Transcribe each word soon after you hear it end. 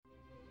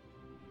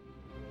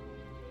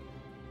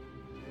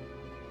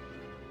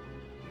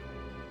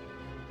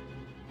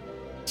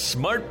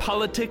Smart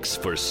politics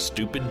for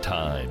stupid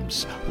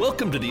times.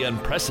 Welcome to the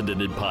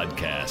Unprecedented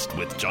Podcast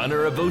with John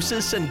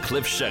Aravosis and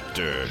Cliff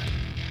Schechter.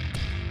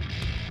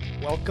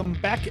 Welcome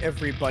back,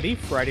 everybody.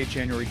 Friday,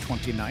 January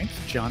 29th.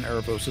 John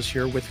Aravosis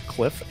here with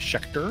Cliff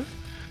Schechter.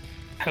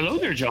 Hello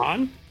there,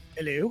 John.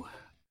 Hello.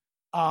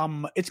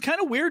 It's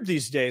kind of weird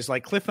these days.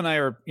 Like Cliff and I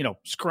are,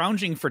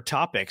 scrounging for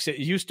topics. It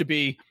used to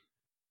be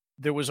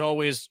there was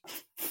always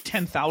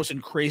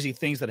 10,000 crazy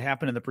things that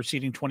happened in the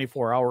preceding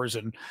 24 hours.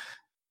 And,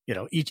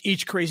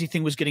 each crazy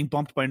thing was getting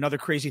bumped by another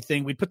crazy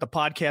thing. We'd put the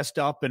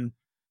podcast up and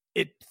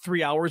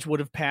 3 hours would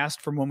have passed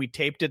from when we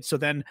taped it. So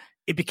then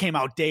it became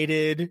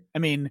outdated. I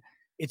mean,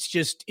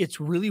 it's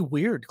really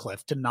weird,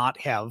 Cliff, to not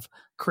have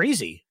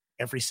crazy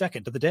every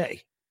second of the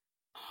day.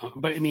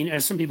 But I mean,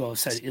 as some people have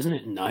said, isn't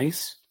it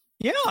nice?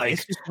 Yeah,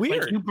 it's just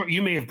weird.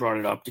 You may have brought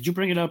it up. Did you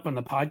bring it up on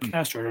the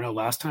podcast? Or I don't know.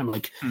 Last time,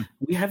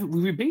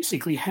 we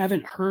basically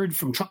haven't heard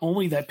from Trump.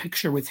 Only that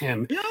picture with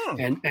him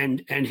and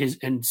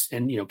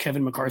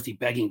Kevin McCarthy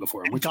begging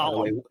before him, which by the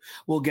way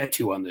we'll get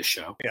to on this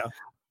show. Yeah.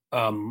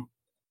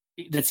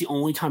 That's the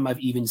only time I've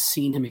even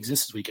seen him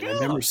exist this week, and I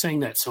remember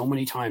saying that so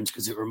many times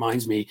because it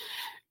reminds me.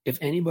 If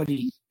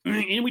anybody,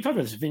 and we talked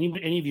about this, if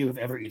any of you have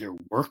ever either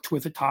worked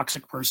with a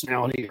toxic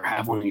personality or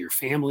have one in your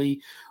family,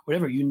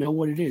 whatever, you know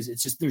what it is.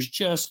 It's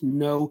just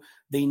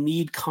they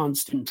need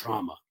constant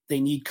drama. They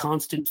need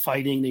constant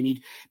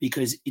fighting.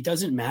 Because it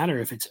doesn't matter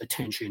if it's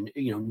attention,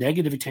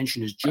 negative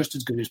attention is just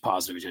as good as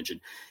positive attention.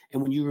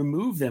 And when you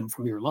remove them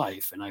from your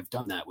life, and I've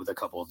done that with a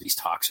couple of these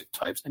toxic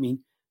types, I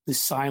mean, the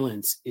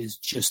silence is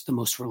just the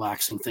most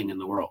relaxing thing in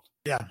the world.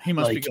 Yeah, he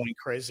must be going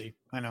crazy.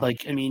 I know.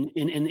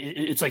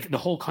 It's like the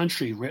whole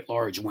country writ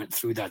large went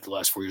through that the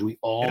last 4 years. We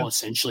all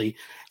essentially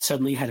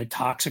suddenly had a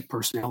toxic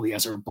personality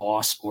as our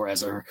boss or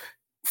as our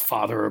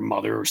father or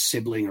mother or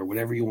sibling or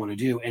whatever you want to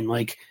do. And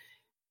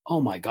oh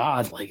my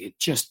God, it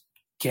just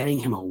getting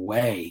him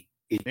away.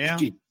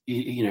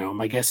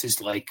 My guess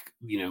is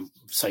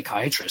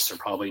psychiatrists are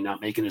probably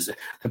not making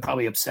they're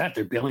probably upset.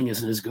 Their billing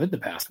isn't as good the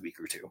past week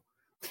or two.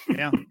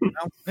 Yeah,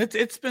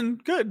 it's been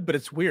good, but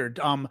it's weird.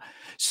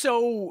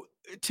 So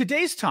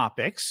today's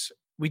topics,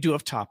 we do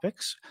have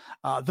topics.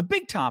 The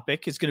big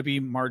topic is going to be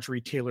Marjorie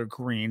Taylor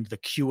Greene, the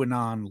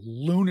QAnon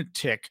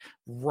lunatic,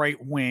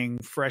 right-wing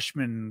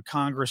freshman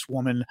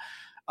congresswoman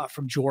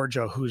from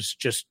Georgia, who's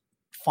just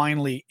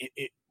finally,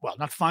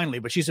 not finally,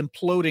 but she's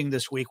imploding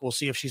this week. We'll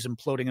see if she's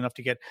imploding enough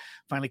to get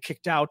finally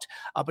kicked out.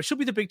 But she'll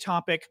be the big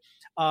topic.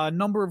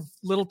 Number of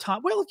little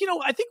top. Well,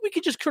 I think we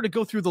could just sort of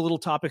go through the little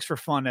topics for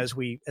fun as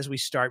we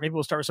start. Maybe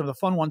we'll start with some of the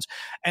fun ones,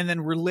 and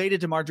then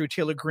related to Marjorie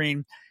Taylor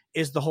Greene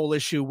is the whole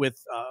issue with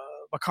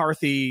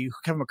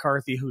Kevin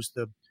McCarthy, who's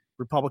the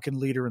Republican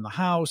leader in the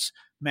House,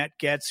 Matt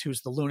Gaetz,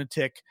 who's the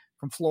lunatic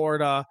from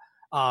Florida,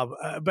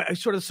 but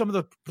sort of some of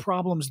the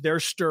problems they're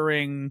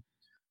stirring.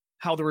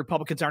 How the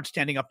Republicans aren't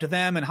standing up to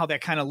them, and how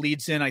that kind of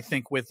leads in, I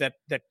think, with that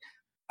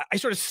I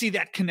sort of see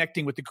that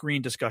connecting with the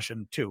Green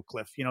discussion too,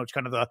 Cliff. It's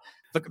kind of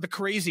the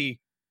crazy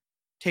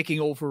taking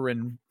over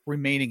and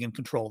remaining in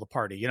control of the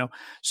party.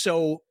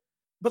 So,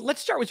 but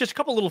let's start with just a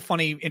couple little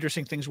funny,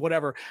 interesting things.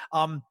 Whatever.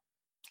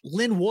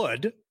 Lin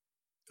Wood,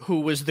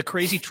 who was the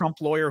crazy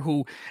Trump lawyer,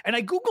 and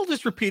I Googled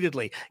this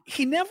repeatedly.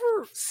 He never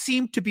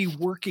seemed to be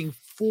working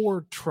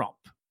for Trump.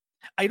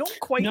 I don't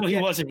quite. No, he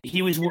wasn't.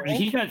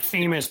 He got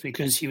famous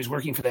because he was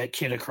working for that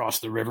kid across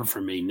the river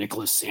from me,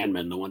 Nicholas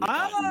Sandmann, the one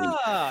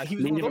that he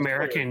was Native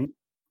American.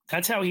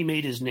 That's how he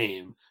made his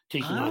name,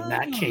 taking on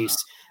that case.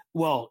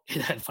 Well,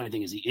 the funny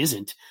thing is, he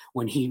isn't.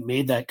 When he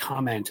made that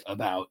comment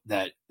about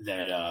that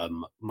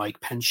Mike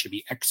Pence should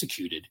be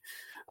executed,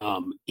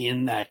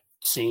 in that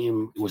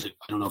same I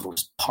don't know if it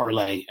was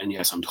Parlay, and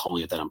yes, I'm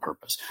calling it that on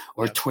purpose,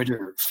 or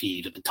Twitter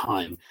feed at the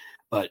time,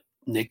 but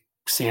Nick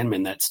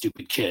Sandmann, that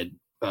stupid kid.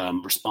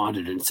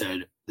 Responded and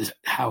said,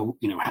 how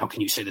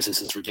can you say this?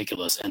 This is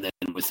ridiculous. And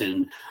then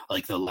within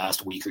the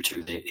last week or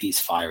two, he's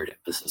fired him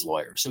as his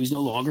lawyer. So he's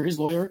no longer his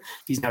lawyer.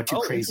 He's now too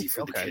crazy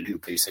for the kid who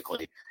basically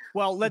gave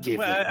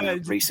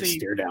the racist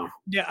stare down.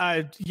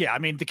 Yeah. I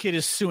mean, the kid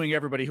is suing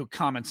everybody who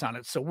comments on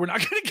it. So we're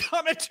not going to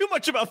comment too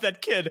much about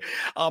that kid.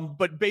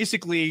 But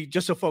basically,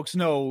 just so folks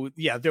know,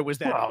 there was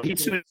that. Well,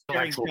 he's suing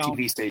actual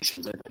TV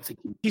stations. I think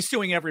he's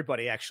suing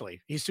everybody,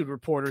 actually. He sued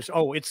reporters.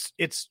 Oh, it's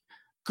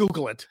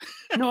Google it.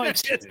 No,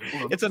 it's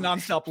a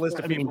nonstop list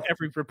of people.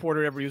 Every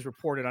reporter ever who's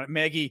reported on it.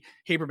 Maggie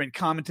Haberman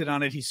commented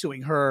on it. He's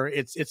suing her.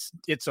 It's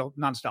a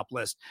nonstop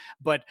list.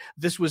 But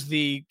this was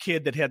the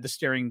kid that had the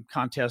staring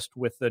contest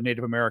with the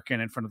Native American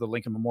in front of the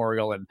Lincoln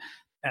Memorial, and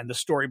the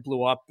story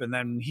blew up. And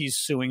then he's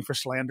suing for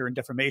slander and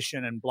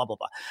defamation and blah blah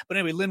blah. But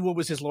anyway, Lin Wood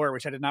was his lawyer,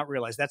 which I did not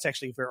realize. That's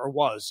actually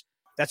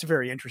That's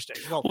very interesting.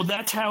 Well,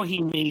 that's how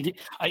he made.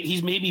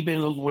 He's maybe been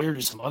a little weird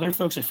to some other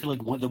folks. I feel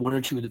like one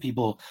or two of the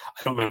people,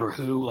 I don't remember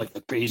who, like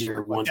the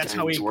crazier one. That's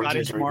how he got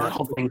his mark.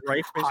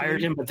 Right,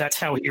 hired him, but that's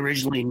how he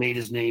originally made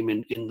his name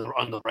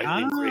on the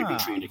right wing gravy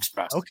train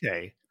express.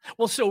 Okay.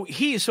 Well, so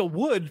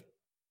Wood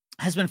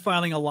has been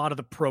filing a lot of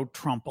the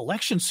pro-Trump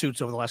election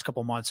suits over the last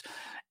couple of months,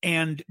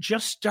 and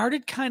just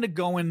started kind of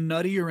going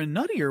nuttier and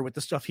nuttier with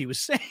the stuff he was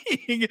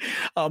saying,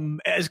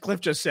 as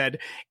Cliff just said.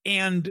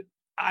 And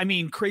I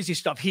mean, crazy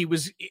stuff.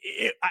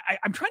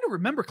 I'm trying to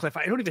remember, Cliff.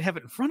 I don't even have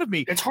it in front of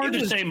me. It's hard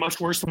to say much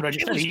worse than what I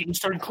just said. He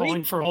started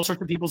calling for all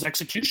sorts of people's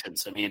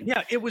executions. I mean,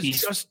 yeah, it was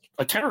he's just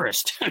a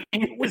terrorist.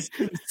 It was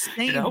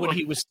insane what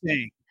he was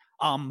saying.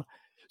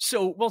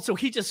 So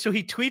he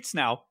tweets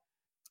now.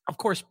 Of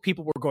course,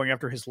 people were going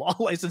after his law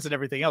license and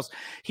everything else.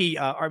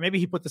 Or maybe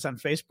he put this on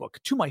Facebook.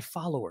 To my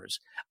followers,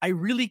 I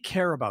really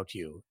care about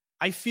you.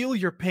 I feel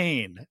your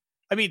pain.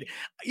 I mean,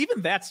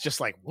 even that's just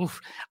like,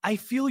 woof. I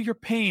feel your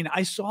pain.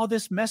 I saw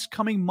this mess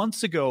coming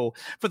months ago.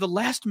 For the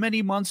last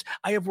many months,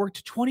 I have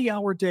worked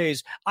 20-hour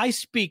days. I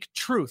speak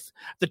truth.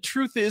 The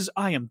truth is,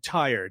 I am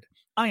tired.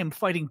 I am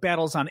fighting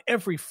battles on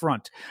every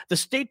front. The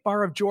State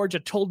Bar of Georgia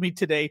told me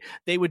today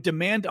they would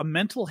demand a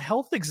mental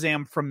health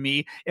exam from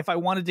me if I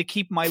wanted to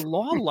keep my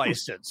law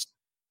license.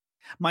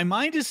 My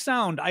mind is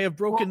sound. I have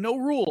broken no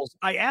rules.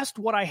 I asked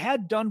what I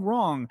had done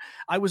wrong.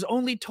 I was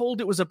only told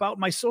it was about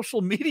my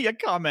social media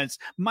comments,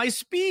 my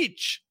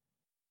speech.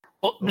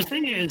 Well, the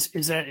thing is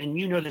that, and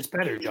you know this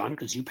better, John,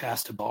 because you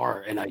passed a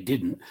bar and I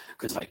didn't,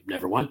 because I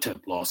never went to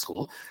law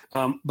school.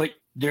 But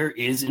there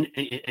is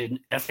an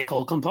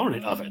ethical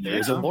component of it. There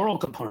is a moral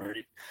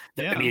component.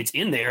 I mean, it's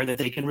in there that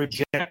they can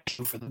reject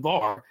you for the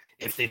bar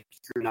if you're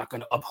not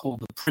going to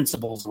uphold the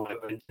principles.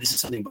 And this is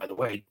something, by the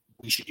way,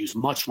 we should use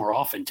much more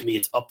often. To me,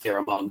 it's up there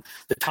among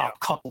the top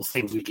couple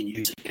things we can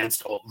use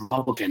against all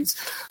Republicans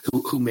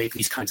who make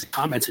these kinds of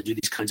comments and do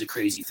these kinds of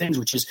crazy things,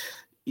 which is,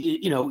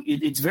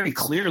 it's very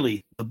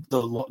clearly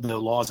the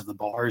laws of the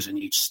bars in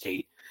each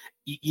state.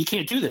 You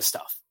can't do this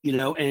stuff,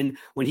 and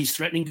when he's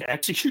threatening to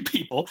execute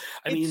people,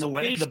 the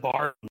way the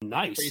bar is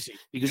nice, crazy.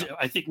 Because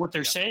I think what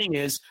they're saying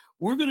is,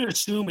 we're going to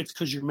assume it's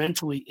because you're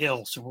mentally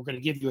ill, so we're going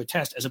to give you a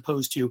test, as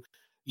opposed to,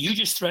 you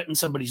just threatened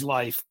somebody's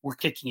life, we're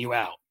kicking you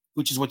out,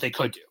 which is what they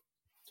could do.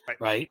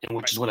 Right, and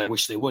which is what I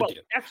wish they would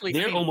do. Actually,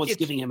 they're almost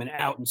giving him an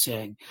out and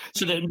saying,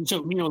 just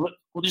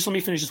let me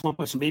finish this one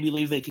point. So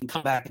maybe they can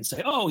come back and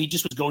say, oh, he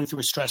just was going through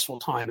a stressful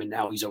time and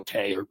now he's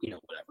okay, or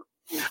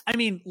whatever. I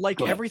mean, like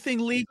everything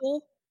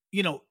legal,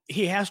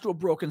 he has to have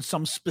broken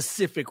some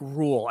specific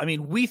rule. I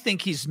mean, we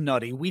think he's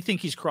nutty. We think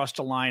he's crossed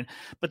a line,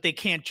 but they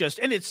can't just,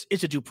 and it's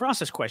a due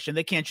process question.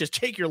 They can't just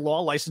take your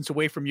law license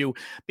away from you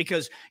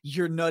because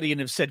you're nutty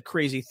and have said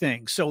crazy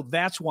things. So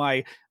that's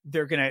why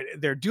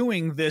they're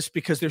doing this,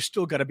 because there's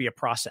still got to be a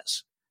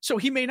process. So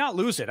he may not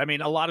lose it. I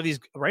mean, a lot of these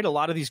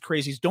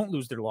crazies don't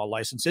lose their law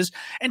licenses.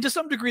 And to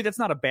some degree, that's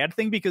not a bad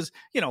thing, because,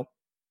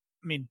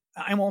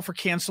 I'm all for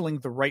canceling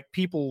the right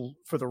people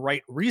for the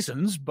right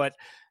reasons, but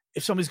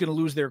if somebody's going to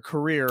lose their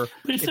career,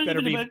 it's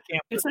better be.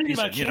 It's not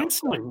about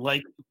canceling.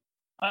 Like,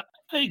 I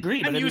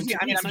agree. I'm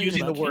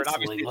using the word.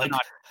 Obviously, like,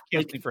 not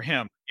canceling for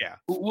him. Yeah.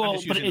 Well,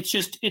 but it's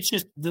just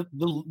the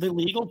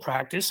legal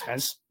practice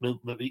has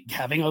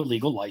having a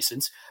legal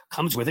license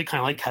comes with it,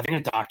 kind of like having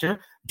a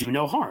doctor do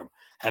no harm.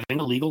 Having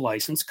a legal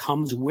license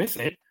comes with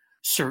it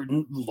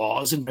certain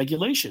laws and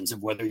regulations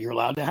of whether you're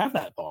allowed to have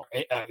that bar,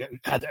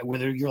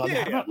 whether you're allowed to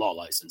have that law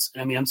license.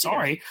 I mean, I'm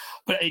sorry,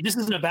 but this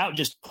isn't about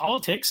just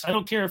politics. I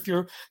don't care if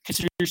you're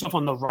consider yourself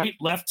on the right,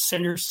 left,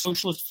 center,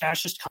 socialist,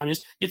 fascist,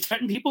 communist. You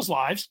threaten people's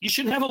lives, you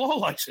shouldn't have a law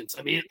license.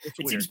 I mean,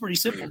 it seems pretty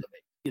simple to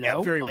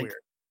me. Very weird.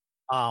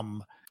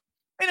 In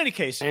any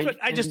case, I'm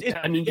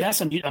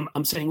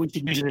saying we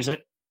should use it as a.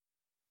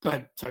 Go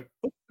ahead. Sorry.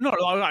 No,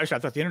 I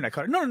thought the internet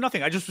cut. No,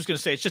 nothing. I just was going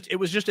to say it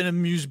was just an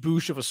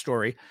amuse-bouche of a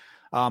story.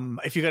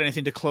 If you got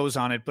anything to close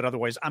on it, but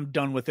otherwise I'm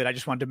done with it. I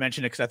just wanted to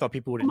mention it because I thought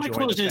people would enjoy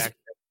it.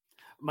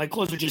 My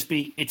close would just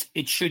be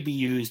it should be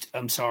used.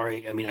 I'm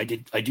sorry. I mean, I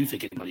do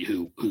think anybody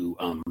who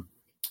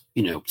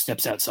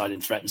steps outside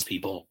and threatens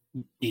people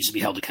needs to be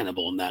held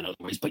accountable in that other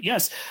ways. But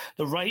yes,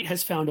 the right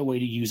has found a way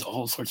to use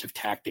all sorts of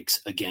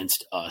tactics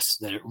against us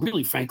that are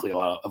really, frankly, a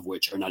lot of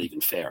which are not even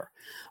fair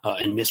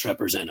and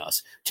misrepresent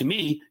us. To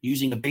me,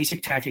 using a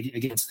basic tactic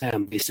against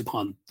them based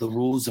upon the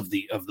rules of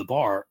the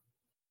bar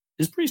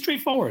is pretty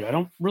straightforward. I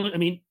don't really. I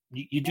mean,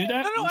 you do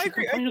that. No, I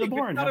agree. To the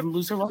bar and have them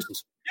lose their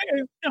license.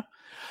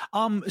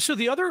 Yeah. So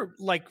the other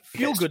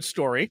feel-good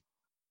story,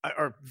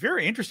 are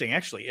very interesting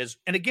actually, is,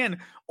 and again,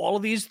 all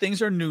of these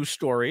things are news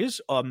stories.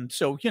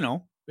 So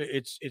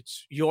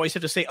it's you always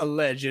have to say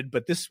alleged,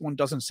 but this one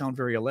doesn't sound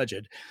very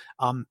alleged.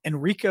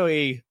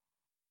 Enrique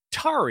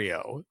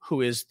Tarrio,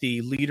 who is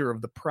the leader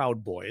of the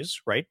Proud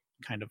Boys, right?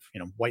 Kind of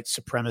white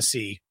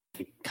supremacy,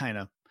 kind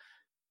of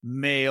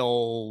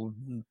male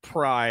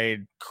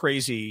pride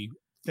crazy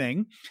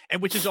thing, and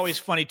which is always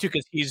funny too,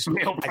 because he's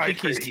male pride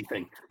crazy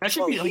thing. That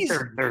should be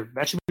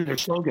that should be their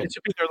slogan. It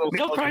should be their little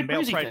male pride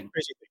crazy thing.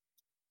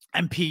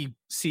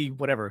 MPC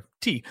whatever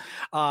T,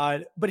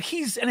 but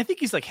and I think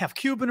he's like half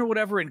Cuban or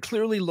whatever, and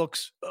clearly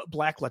looks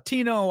Black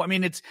Latino. I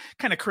mean, it's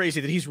kind of crazy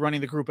that he's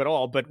running the group at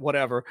all, but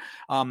whatever.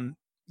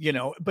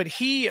 But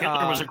he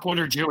Hitler was a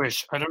quarter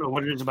Jewish. I don't know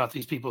what it is about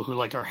these people who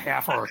are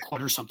half or a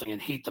quarter something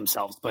and hate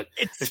themselves, but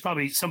there's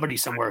probably somebody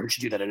somewhere who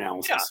should do that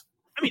analysis.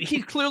 I mean,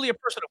 he's clearly a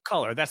person of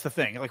color. That's the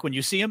thing. Like when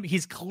you see him,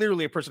 he's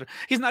clearly a person.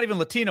 He's not even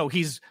Latino.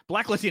 He's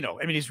Black Latino.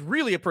 I mean, he's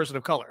really a person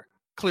of color.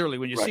 Clearly,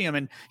 when you see him,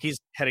 and he's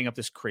heading up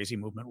this crazy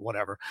movement,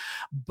 whatever.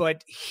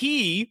 But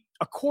he,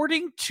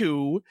 according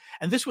to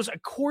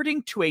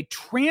a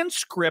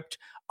transcript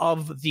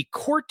of the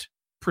court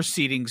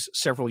proceedings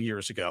several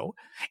years ago,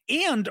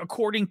 and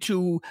according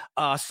to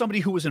somebody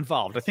who was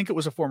involved. I think it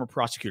was a former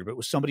prosecutor, but it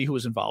was somebody who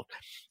was involved.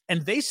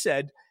 And they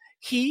said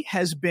he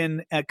has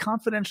been a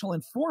confidential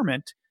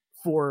informant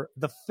for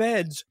the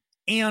feds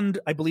and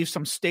I believe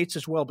some states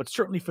as well, but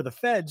certainly for the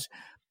feds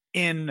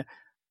in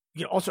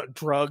also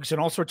drugs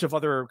and all sorts of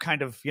other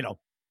kind of,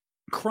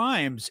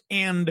 crimes.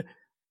 And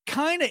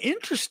kind of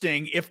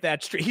interesting if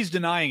that's true. He's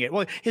denying it.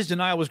 Well, his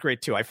denial was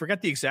great too. I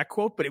forgot the exact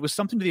quote, but it was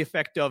something to the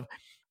effect of,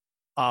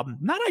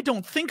 I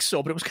don't think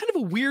so, but it was kind of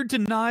a weird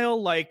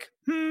denial, like,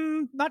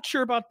 not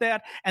sure about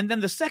that. And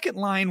then the second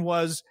line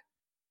was,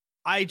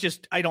 I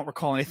don't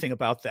recall anything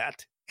about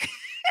that.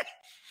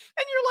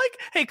 And you're like,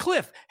 hey,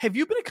 Cliff, have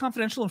you been a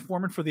confidential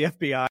informant for the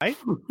FBI? I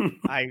don't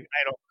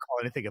recall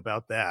anything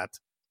about that.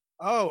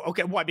 Oh,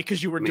 okay. Why?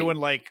 Because you were doing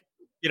like,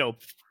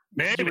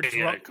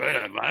 maybe I could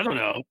have. I don't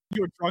know.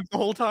 You were drunk the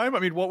whole time? I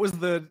mean, what was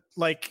the,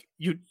 like,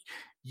 you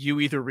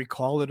either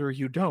recall it or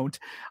you don't.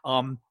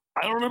 I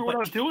don't remember what I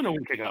was doing a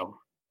week ago.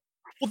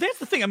 Well, that's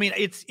the thing. I mean,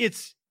 it's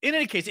in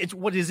any case, it's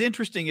what is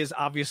interesting is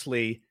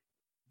obviously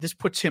this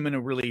puts him in a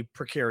really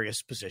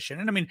precarious position.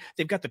 And I mean,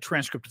 they've got the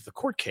transcript of the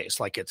court case.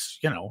 Like it's,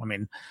 I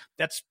mean,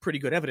 that's pretty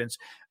good evidence.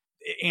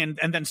 And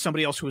then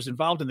somebody else who was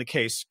involved in the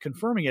case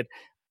confirming it,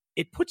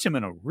 it puts him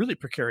in a really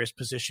precarious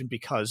position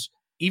because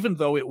even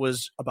though it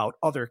was about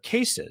other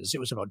cases, it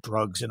was about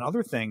drugs and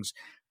other things,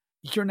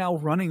 you're now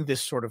running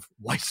this sort of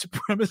white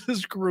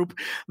supremacist group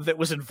that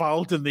was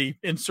involved in the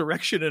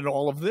insurrection and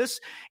all of this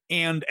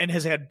and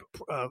has had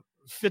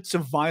fits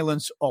of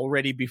violence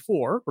already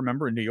before.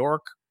 Remember in New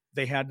York,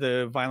 they had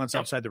the violence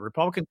outside the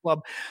Republican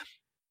Club.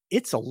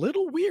 It's a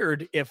little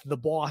weird if the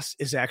boss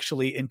is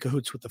actually in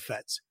cahoots with the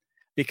feds,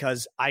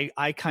 because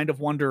I kind of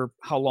wonder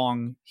how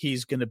long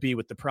he's going to be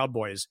with the Proud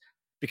Boys,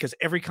 because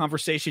every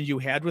conversation you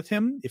had with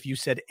him, if you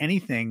said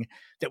anything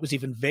that was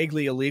even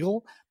vaguely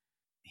illegal,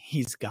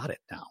 he's got it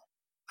now.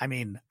 I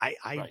mean,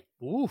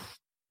 oof.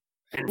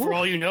 And for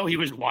all you know, he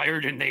was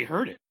wired and they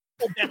heard it.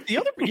 Well, that's the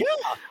other, yeah.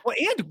 Well,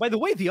 and by the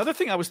way, the other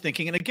thing I was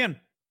thinking, and again,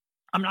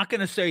 I'm not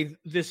going to say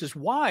this is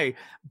why,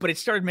 but it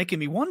started making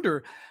me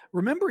wonder.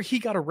 Remember, he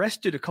got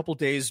arrested a couple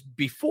days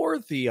before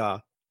the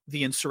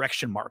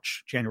insurrection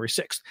march, January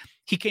 6th.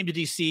 He came to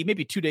D.C.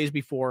 maybe 2 days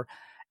before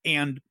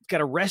and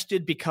got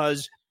arrested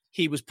because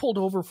he was pulled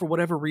over for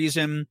whatever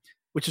reason,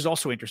 which is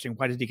also interesting.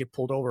 Why did he get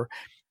pulled over?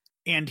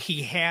 And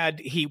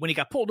when he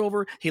got pulled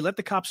over, he let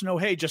the cops know,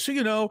 hey, just so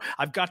you know,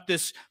 I've got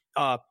this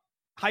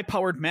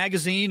high-powered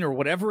magazine or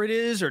whatever it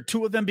is, or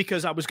two of them,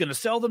 because I was going to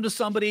sell them to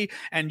somebody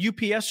and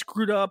UPS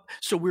screwed up.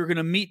 So we were going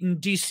to meet in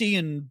DC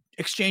and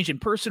exchange in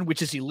person,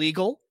 which is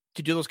illegal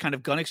to do those kind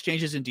of gun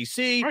exchanges in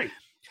DC. Right.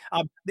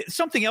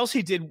 Something else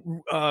he did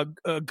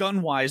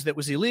gun-wise that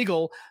was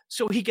illegal,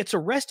 so he gets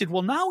arrested.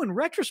 Well, now in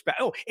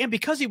retrospect, and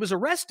because he was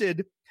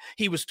arrested,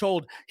 he was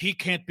told he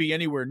can't be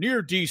anywhere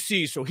near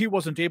D.C., so he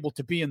wasn't able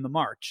to be in the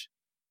march.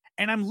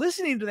 And I'm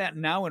listening to that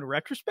now in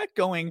retrospect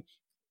going,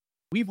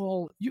 you've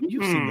seen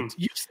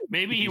it.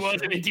 Maybe he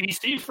wasn't in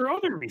D.C. for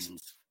other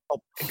reasons.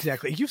 Oh,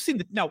 exactly. You've seen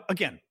it. Now,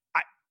 again,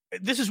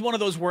 this is one of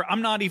those where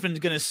I'm not even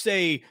going to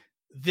say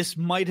this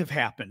might have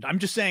happened. I'm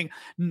just saying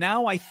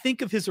now I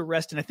think of his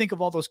arrest and I think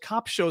of all those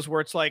cop shows where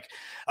it's like,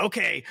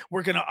 okay,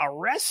 we're going to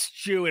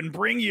arrest you and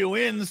bring you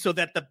in so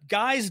that the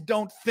guys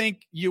don't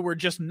think you were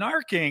just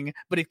narking,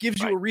 but it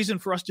gives you a reason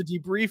for us to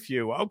debrief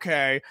you.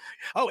 Okay.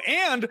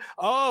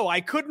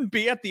 I couldn't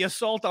be at the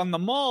assault on the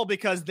mall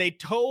because they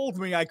told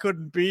me I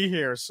couldn't be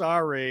here.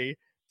 Sorry.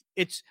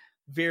 It's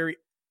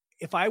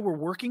if I were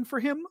working for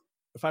him,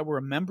 if I were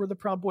a member of the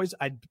Proud Boys,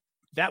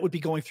 that would be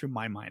going through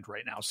my mind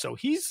right now. So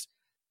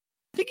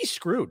I think he's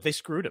screwed. They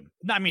screwed him.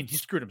 No, I mean, he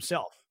screwed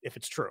himself, if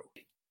it's true.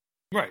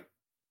 Right.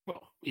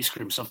 Well, he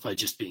screwed himself by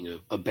just being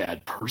a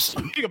bad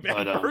person. Being a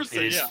bad person,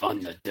 it is fun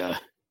that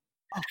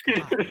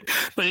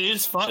but it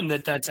is fun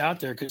that that's out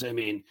there because, I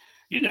mean,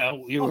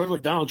 you heard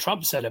what Donald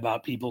Trump said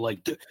about people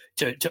like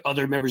to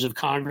other members of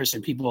Congress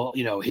and people,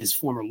 his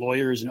former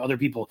lawyers and other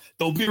people,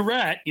 don't be a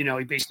rat. He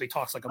basically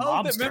talks like a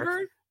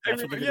mobster.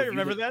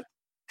 Remember that?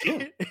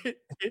 Yeah.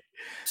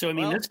 So, I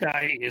mean, this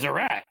guy is a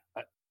rat.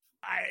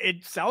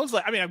 It sounds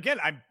like,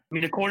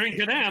 according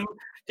to them,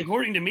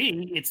 according to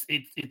me,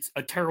 it's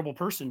a terrible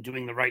person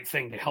doing the right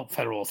thing to help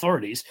federal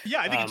authorities.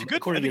 Yeah, I think it's a good thing.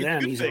 According to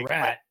them, he's a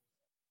rat.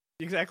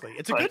 Exactly.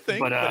 It's a good thing.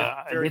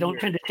 But they don't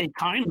tend to take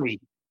kindly.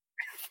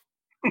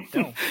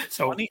 No.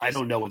 So I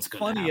don't know what's going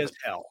to happen. Funny as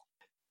hell.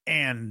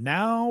 And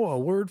now a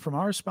word from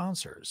our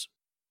sponsors.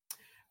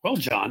 Well,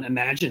 John,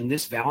 imagine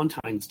this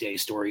Valentine's Day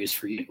story is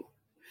for you.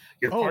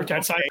 You're parked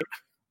outside.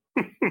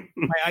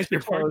 My eyes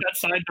You're parked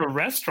outside the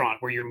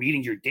restaurant where you're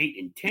meeting your date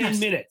in 10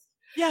 minutes.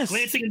 Yes.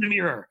 Glancing in the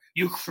mirror,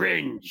 you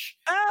cringe.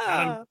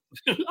 Not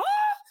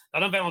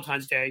on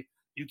Valentine's Day.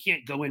 You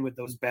can't go in with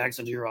those bags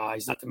under your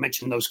eyes, not to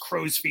mention those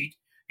crow's feet.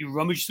 You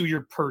rummage through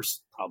your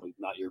purse, probably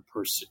not your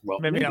purse.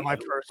 Well, maybe not my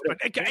purse, but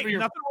nothing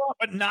wrong.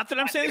 But not that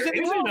I'm saying there's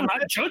anything wrong. I'm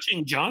not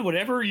judging, John.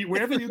 Wherever you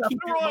keep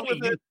your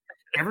money,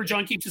 wherever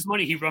John keeps his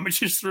money, he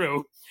rummages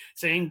through,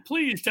 saying,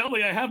 "Please tell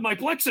me I have my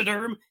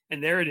Plexiderm."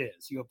 And there it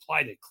is. You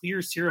apply the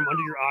clear serum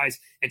under your eyes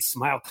and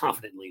smile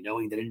confidently,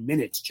 knowing that in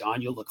minutes,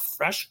 John, you'll look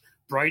fresh,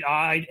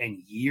 bright-eyed, and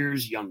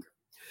years younger.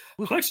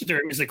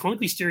 Plexiderm is a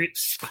clinically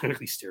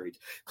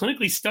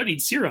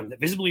studied serum that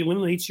visibly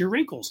eliminates your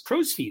wrinkles,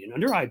 crow's feet, and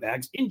under eye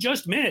bags in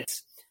just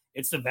minutes.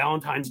 It's the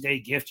Valentine's Day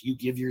gift you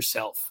give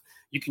yourself.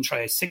 You can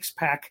try a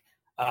 6-pack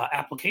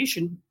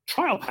application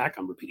trial pack,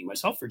 I'm repeating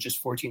myself, for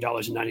just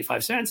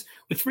 $14.95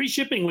 with free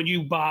shipping when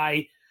you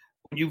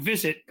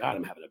visit, God,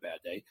 I'm having a bad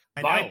day,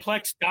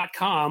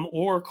 buyplex.com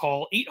or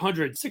call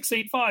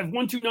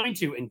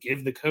 800-685-1292 and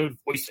give the code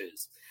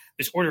VOICES.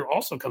 This order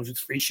also comes with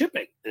free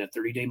shipping and a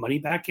 30-day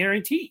money-back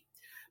guarantee.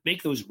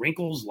 Make those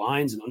wrinkles,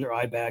 lines, and under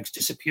eye bags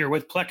disappear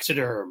with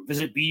Plexiderm.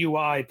 Visit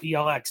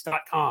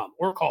BUIPLX.com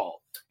or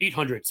call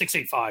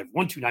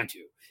 800-685-1292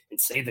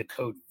 and say the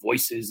code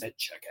VOICES at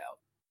checkout.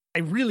 I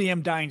really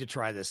am dying to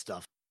try this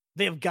stuff.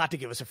 They have got to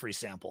give us a free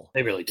sample.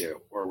 They really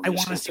do. I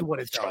want to see what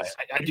it does.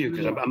 I do,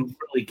 because I'm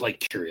really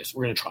curious.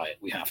 We're going to try it.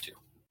 We have to.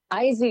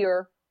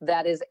 Eisier,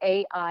 that is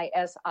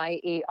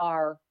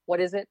AISIER. What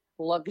is it?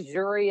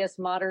 Luxurious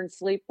modern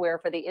sleepwear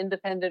for the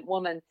independent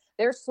woman.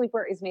 Their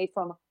sleepwear is made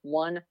from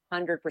 100%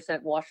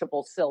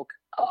 washable silk.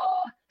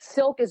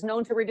 Silk is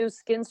known to reduce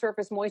skin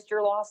surface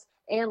moisture loss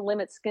and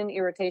limit skin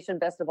irritation.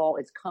 Best of all,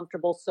 it's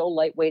comfortable, so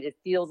lightweight, it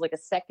feels like a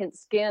second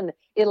skin.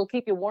 It'll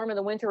keep you warm in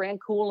the winter and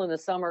cool in the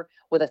summer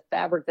with a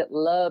fabric that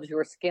loves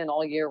your skin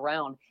all year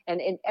round.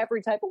 And in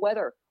every type of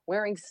weather,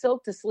 wearing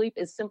silk to sleep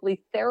is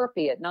simply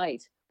therapy at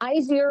night.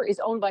 Eisier is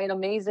owned by an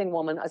amazing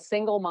woman, a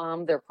single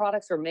mom. Their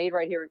products are made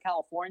right here in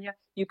California.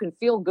 You can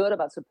feel good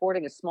about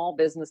supporting a small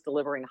business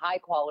delivering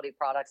high-quality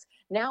products.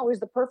 Now is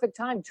the perfect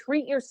time.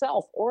 Treat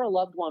yourself or a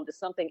loved one to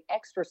something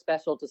extra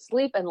special to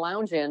sleep and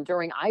lounge in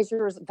during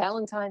Eisier's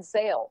Valentine's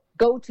sale.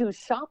 Go to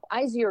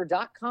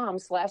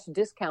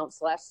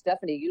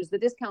shopeisier.com/discount/Stephanie. Use the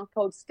discount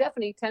code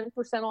Stephanie,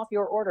 10% off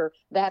your order.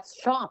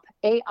 That's shop,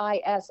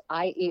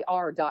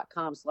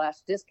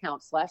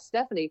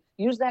 AISIER.com/discount/Stephanie.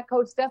 Use that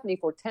code Stephanie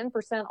for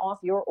 10% off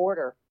your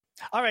order.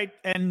 All right,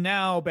 and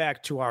now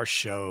back to our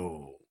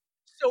show.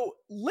 So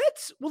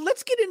let's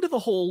get into the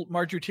whole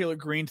Marjorie Taylor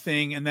Greene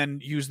thing, and then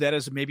use that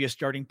as maybe a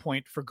starting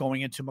point for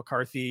going into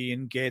McCarthy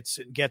and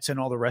Gaetz and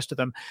all the rest of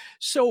them.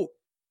 So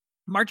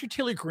Marjorie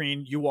Taylor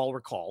Greene, you all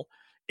recall,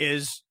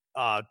 is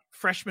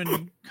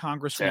freshman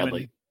congresswoman,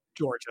 sadly.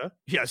 Georgia.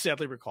 Yeah,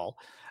 sadly recall.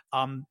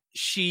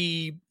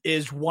 She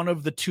is one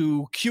of the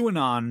two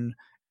QAnon.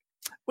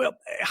 Well,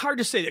 hard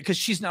to say that because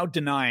she's now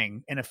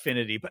denying an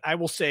affinity, but I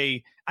will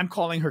say I'm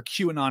calling her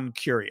QAnon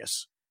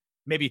curious,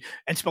 maybe,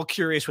 and spell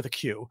curious with a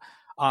Q.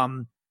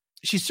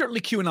 She's certainly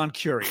QAnon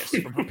curious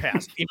from her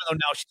past, even though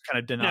now she's kind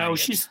of denying. No,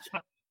 she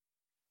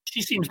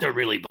seems to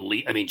really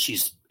believe. I mean,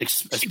 she's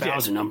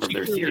espoused a number of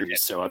their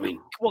theories. So, I mean,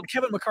 well,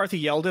 Kevin McCarthy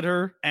yelled at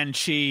her, and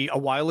a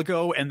while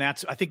ago, and I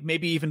think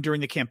maybe even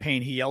during the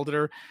campaign, he yelled at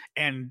her,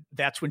 and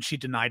that's when she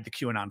denied the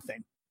QAnon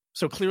thing.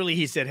 So clearly,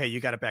 he said, "Hey, you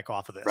got to back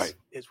off of this." Right,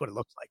 is what it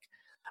looks like.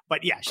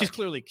 But yeah, she's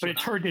clearly. But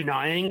it's her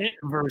denying it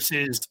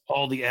versus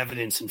all the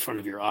evidence in front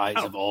of your eyes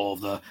of all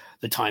of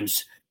the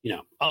times. You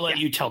know, I'll let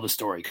you tell the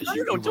story because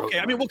you it's okay.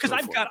 I mean, well, because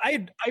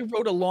I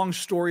wrote a long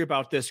story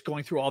about this,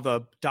 going through all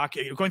the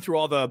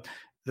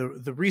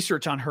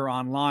research on her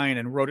online,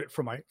 and wrote it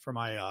for my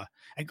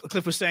and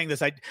Cliff was saying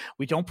this.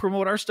 We don't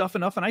promote our stuff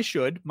enough, and I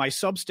should. My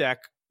Substack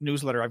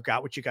newsletter I've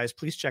got, which you guys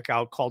please check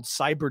out, called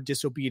Cyber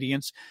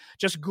Disobedience.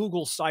 Just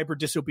Google Cyber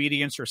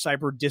Disobedience or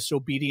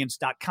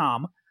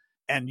cyberdisobedience.com,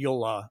 and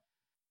you'll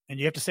and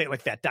you have to say it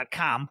like that,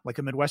 .com, like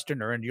a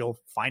Midwesterner, and you'll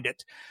find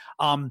it.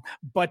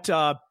 But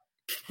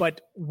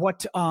what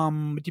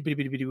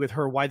with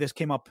her, why this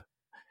came up?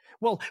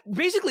 Well,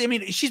 basically, I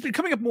mean, she's been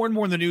coming up more and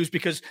more in the news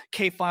because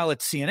K-File at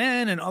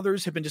CNN and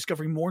others have been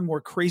discovering more and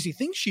more crazy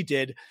things she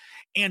did.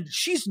 And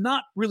she's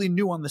not really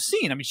new on the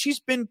scene. I mean, she's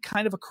been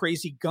kind of a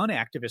crazy gun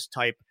activist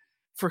type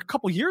for a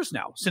couple years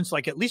now, since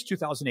like at least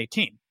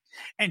 2018.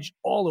 And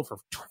all over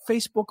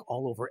Facebook,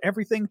 all over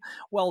everything.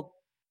 Well,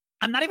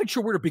 I'm not even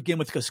sure where to begin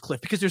with this,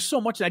 Cliff, because there's so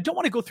much. And I don't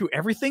want to go through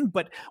everything,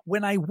 but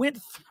when I went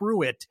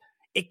through it,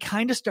 it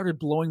kind of started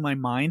blowing my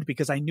mind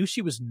because I knew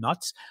she was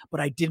nuts, but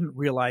I didn't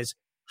realize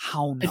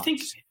how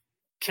nuts.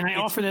 Can I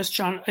offer this,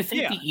 John? I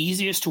think the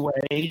easiest way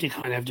to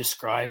kind of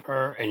describe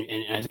her, and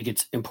I think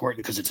it's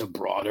important because it's a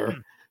broader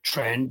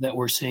trend that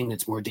we're seeing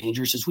that's more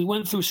dangerous, is we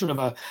went through sort of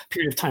a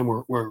period of time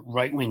where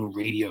right-wing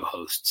radio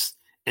hosts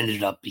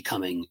ended up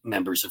becoming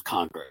members of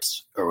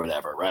Congress or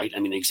whatever, right?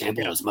 I mean, an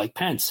example is Mike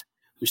Pence,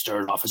 who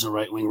started off as a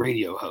right-wing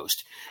radio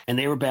host, and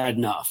they were bad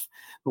enough.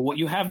 But what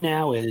you have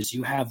now is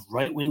you have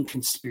right-wing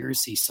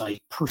conspiracy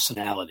site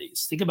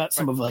personalities. Think about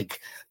some of like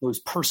those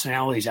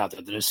personalities out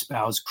there that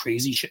espouse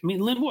crazy shit. I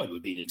mean, Lin Wood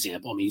would be an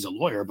example. I mean, he's a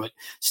lawyer, but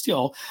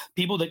still,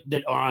 people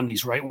that are on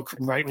these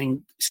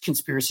right-wing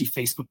conspiracy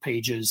Facebook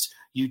pages,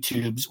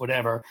 YouTubes,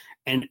 whatever,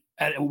 and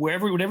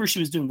whatever she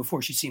was doing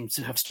before, she seems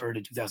to have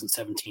started in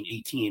 2017,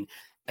 18,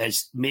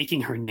 as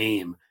making her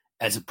name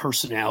as a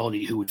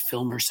personality who would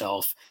film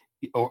herself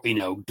or,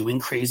 doing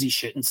crazy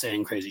shit and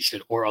saying crazy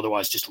shit, or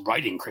otherwise just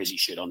writing crazy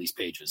shit on these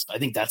pages. I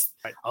think that's,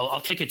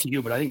 I'll kick it to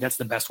you, but I think that's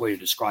the best way to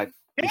describe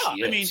who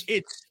she is. I mean,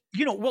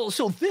 it's,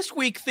 so this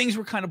week things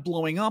were kind of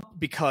blowing up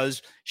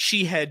because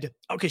she's on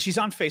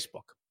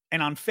Facebook,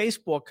 and on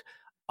Facebook,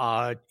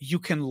 you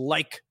can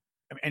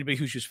anybody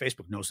who's used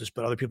Facebook knows this,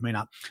 but other people may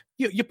not.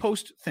 You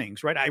post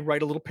things, right? I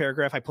write a little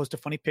paragraph, I post a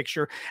funny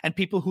picture, and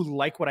people who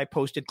like what I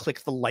posted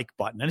click the like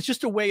button. And it's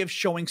just a way of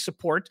showing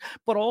support.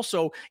 But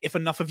also, if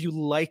enough of you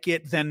like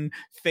it, then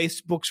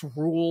Facebook's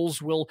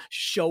rules will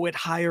show it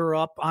higher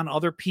up on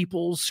other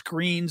people's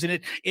screens, and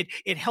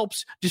it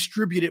helps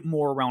distribute it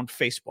more around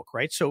Facebook,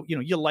 right? So,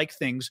 you like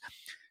things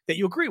that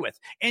you agree with,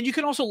 and you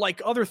can also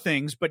like other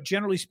things. But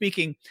generally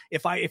speaking,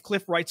 if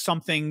Cliff writes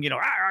something,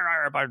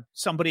 about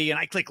somebody, and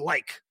I click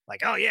like,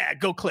 oh yeah,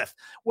 go Cliff.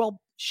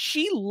 Well,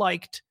 she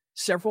liked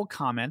several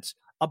comments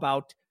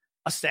about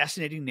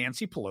assassinating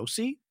Nancy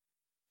Pelosi,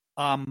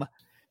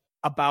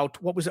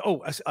 about what was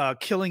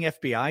killing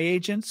FBI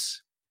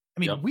agents. I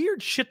mean,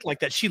 weird shit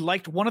like that. She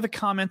liked one of the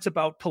comments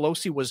about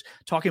Pelosi was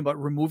talking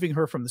about removing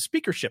her from the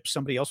speakership.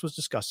 Somebody else was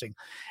discussing,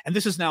 and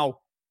this is now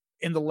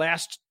in the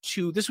last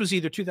this was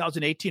either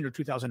 2018 or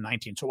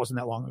 2019, so it wasn't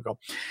that long ago.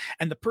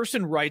 And the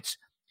person writes,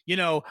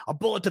 a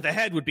bullet to the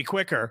head would be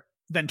quicker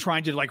than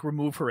trying to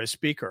remove her as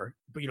speaker,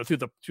 but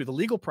through the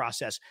legal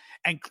process.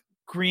 And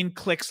Green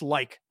clicks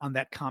like on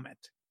that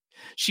comment.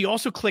 She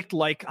also clicked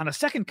like on a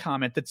second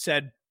comment that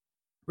said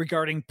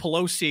regarding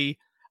Pelosi,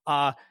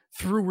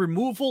 through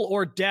removal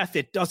or death,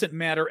 it doesn't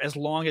matter as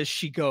long as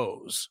she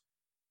goes.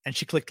 And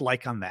she clicked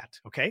like on that.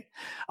 Okay.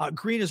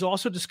 Green has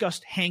also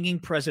discussed hanging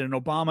President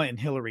Obama and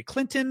Hillary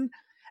Clinton.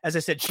 As I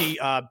said,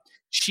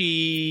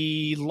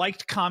 she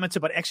liked comments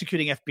about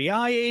executing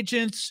FBI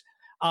agents.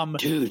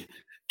 Dude,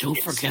 don't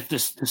forget the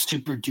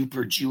super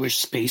duper Jewish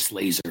space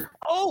laser.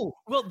 Oh,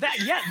 well,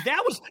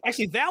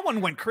 that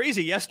one went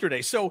crazy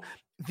yesterday. So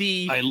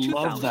I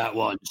love that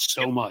one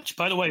so much.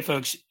 By the way,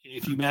 folks,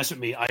 if you mess with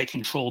me, I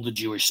control the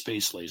Jewish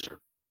space laser.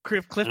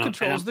 Cliff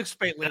controls the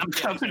space laser. I'm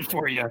coming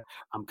for you.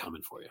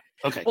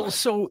 Okay. Well,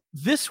 so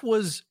this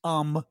was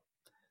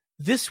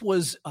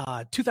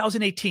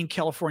 2018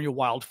 California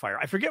wildfire.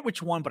 I forget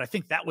which one, but I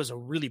think that was a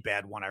really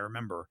bad one. I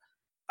remember.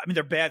 I mean,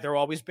 they're bad. They're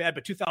always bad,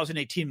 but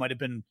 2018 might have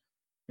been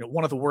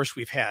one of the worst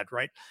we've had,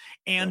 right?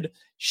 And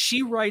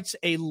she writes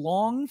a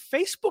long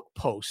Facebook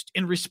post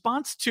in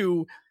response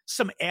to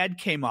some ad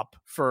came up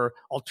for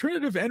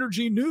alternative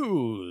energy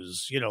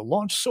news,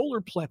 launch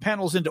solar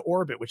panels into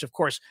orbit, which of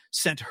course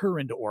sent her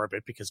into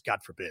orbit because God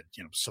forbid,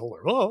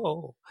 solar,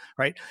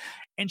 right?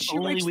 And she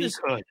writes this.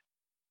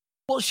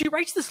 Well, she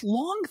writes this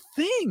long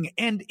thing,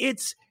 and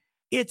it's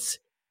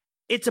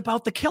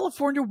about the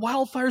California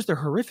wildfires. They're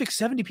horrific.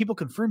 70 people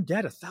confirmed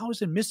dead,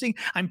 1,000 missing.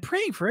 I'm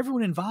praying for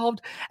everyone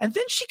involved. And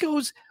then she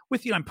goes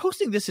with, I'm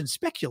posting this in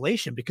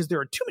speculation because there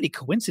are too many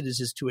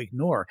coincidences to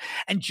ignore,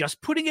 and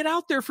just putting it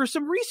out there for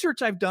some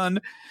research I've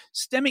done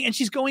stemming. And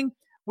she's going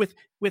with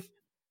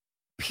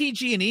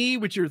PG&E,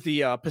 which are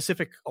the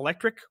Pacific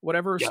Electric,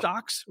 whatever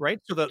stocks, right?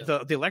 So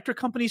the electric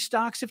company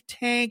stocks have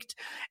tanked,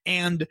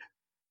 and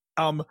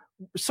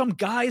some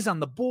guys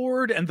on the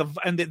board, and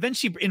then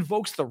she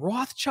invokes the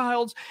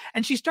Rothschilds,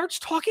 and she starts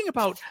talking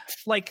about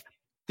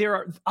there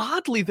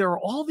are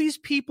all these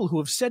people who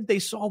have said they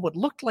saw what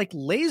looked like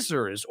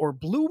lasers or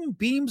blue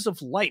beams of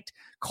light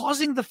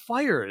causing the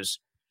fires.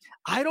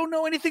 I don't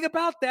know anything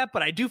about that,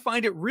 but I do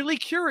find it really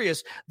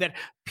curious that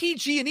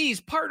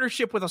PG&E's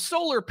partnership with a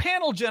solar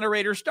panel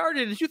generator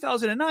started in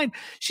 2009.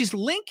 She's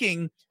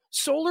linking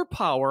solar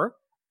power,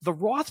 the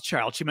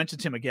Rothschild. She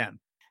mentions him again.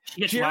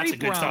 She gets lots of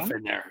good stuff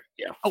in there.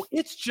 Yeah. Oh,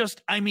 it's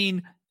just,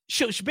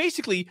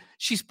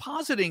 she's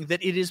positing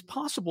that it is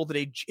possible that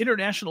an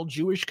international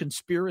Jewish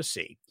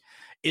conspiracy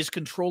is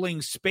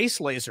controlling space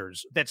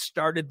lasers that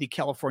started the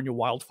California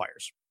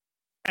wildfires.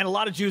 And a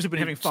lot of Jews have been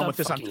having fun with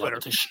this on Twitter.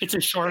 It's a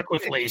shark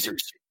with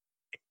lasers.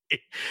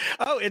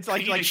 Oh, it's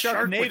like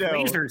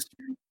Sharknado.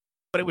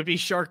 But it would be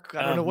shark.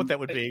 I don't know what that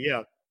would be.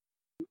 Yeah.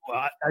 Well,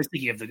 I was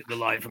thinking of the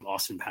line from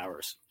Austin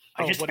Powers.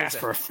 I just asked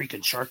for a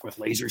freaking shark with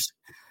lasers.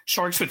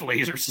 Sharks with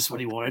lasers is what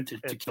he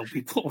wanted to kill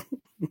people.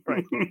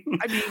 Right.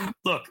 I mean,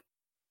 look,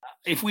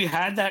 if we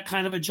had that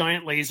kind of a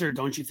giant laser,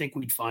 don't you think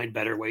we'd find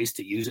better ways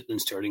to use it than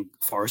starting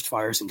forest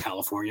fires in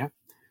California?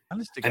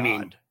 Honest to God. I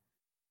mean,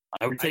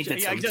 I would think that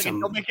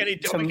don't make any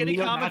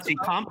comments.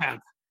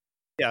 Compounds.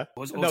 Yeah.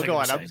 Go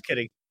on. I'm just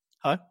kidding.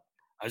 Huh?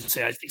 I was going to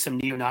say, I think some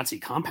neo-Nazi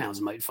compounds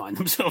might find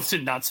themselves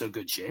in not so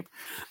good shape.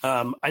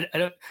 I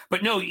don't,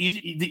 but no,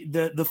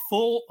 the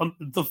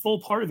full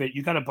part of it,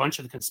 you got a bunch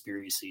of the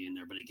conspiracy in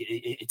there, but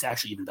it's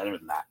actually even better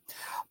than that.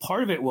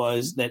 Part of it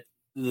was that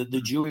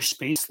the Jewish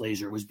space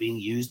laser was being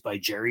used by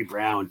Jerry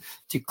Brown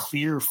to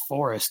clear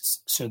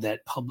forests so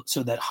that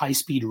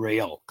high-speed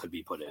rail could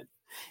be put in.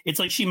 It's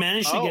like she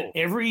managed to get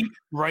every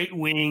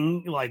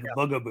right-wing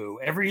bugaboo,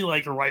 every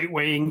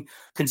right-wing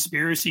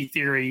conspiracy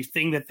theory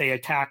thing that they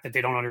attack that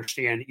they don't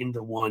understand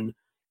into one,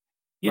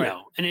 you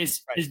know. And as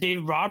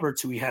Dave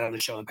Roberts, who we had on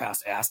the show in the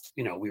past, asked,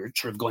 we were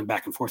sort of going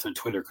back and forth on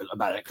Twitter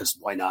about it because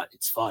why not?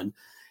 It's fun.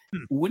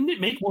 Wouldn't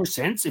it make more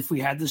sense if we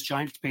had this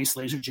giant space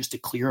laser just to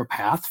clear a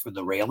path for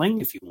the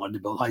railing if you wanted to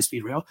build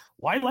high-speed rail?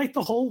 Why light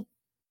the whole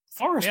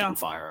forest on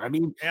fire? I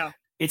mean,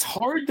 it's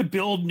hard to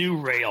build new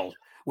rail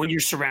when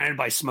you're surrounded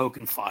by smoke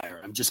and fire.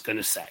 I'm just going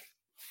to say,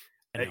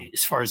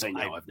 as far as I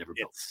know, I've never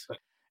built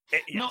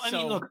it. No, I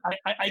mean, look,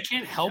 I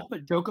can't help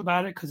but joke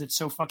about it because it's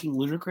so fucking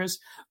ludicrous.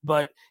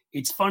 But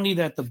it's funny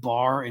that the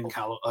bar in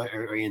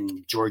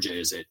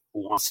Georgia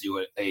wants to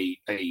do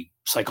a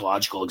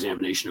psychological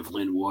examination of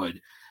Lynn Wood,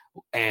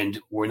 and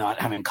we're not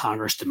having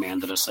Congress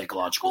demand that a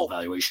psychological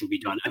evaluation be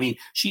done. I mean,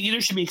 she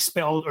either should be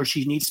expelled or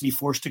she needs to be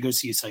forced to go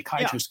see a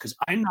psychiatrist because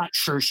I'm not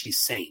sure she's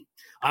sane.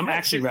 I'm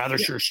actually rather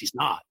sure she's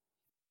not.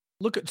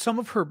 Look at some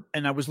of her,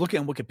 and I was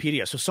looking on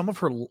Wikipedia, so some of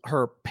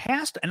her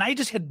past, and I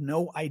just had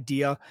no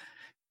idea.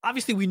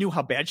 Obviously, we knew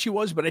how bad she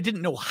was, but I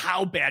didn't know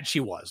how bad she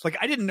was. Like,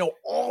 I didn't know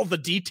all the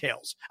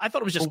details. I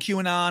thought it was just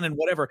QAnon and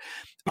whatever.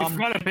 You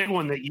forgot a big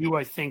one that you,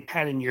 I think,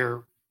 had in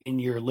your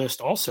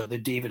list also, the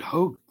David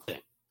Hogue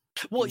thing.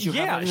 Well,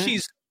 yeah,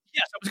 yes,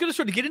 I was going to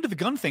sort of get into the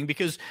gun thing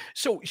because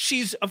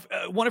she's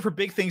one of her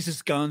big things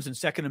is guns and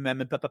Second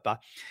Amendment,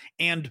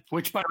 and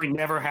which, by the way,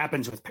 never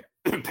happens with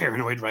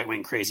paranoid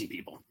right-wing crazy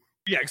people.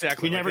 Yeah,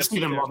 exactly. We never see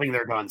them loving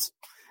their guns,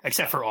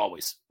 except for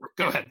always.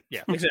 Go ahead.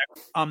 Yeah,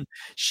 exactly.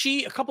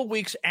 She, a couple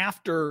weeks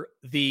after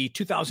the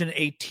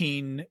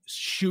 2018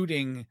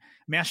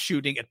 mass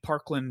shooting at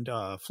Parkland,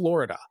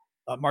 Florida,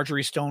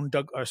 Marjorie Stoneman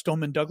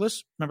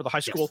Douglas, remember the high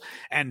school? Yes.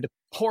 And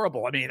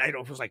horrible. I mean, I don't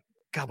know if it was like,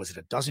 God, was it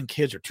a dozen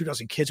kids or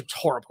 24 kids? It was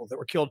horrible that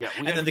were killed. Yeah,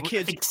 and then the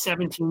kids, I think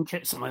 17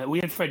 kids, something like that. We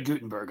had Fred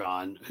Gutenberg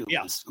on, who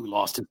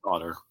lost his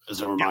daughter,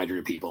 as a reminder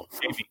to people.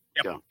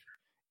 Yeah.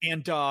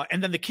 And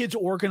then the kids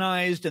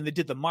organized and they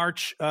did the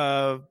march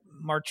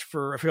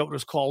for, I forget what it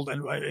was called,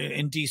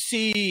 in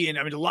DC. And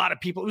I mean, a lot of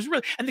people, it was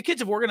really, and the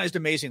kids have organized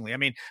amazingly. I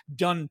mean,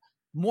 done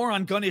more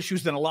on gun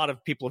issues than a lot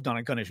of people have done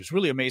on gun issues.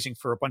 Really amazing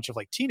for a bunch of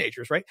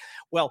teenagers, right?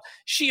 Well,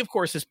 she, of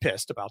course, is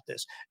pissed about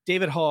this.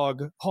 David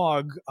Hogg,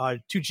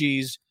 2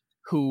 Gs,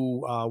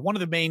 who one of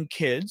the main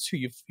kids who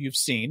you've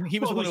seen, he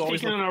was the one who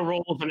always taken on a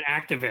role of an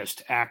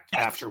activist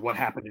after what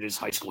happened at his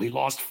high school. He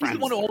lost friends. He's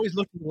the one who always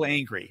looked a little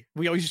angry.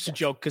 We always used to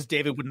joke because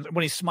David wouldn't,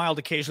 when he smiled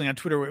occasionally on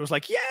Twitter, it was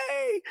like, yay!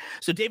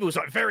 So David was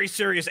a very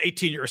serious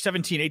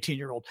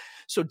 18-year-old.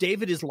 So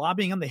David is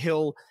lobbying on the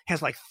Hill,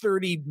 has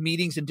 30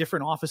 meetings in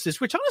different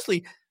offices, which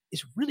honestly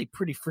is really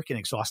pretty freaking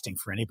exhausting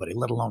for anybody,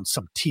 let alone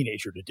some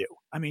teenager to do.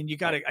 I mean,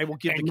 I will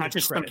give the not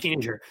just credit.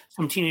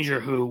 Some teenager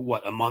who,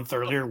 a month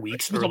earlier,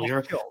 weeks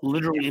earlier,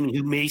 literally,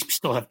 who may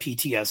still have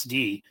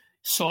PTSD,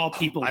 saw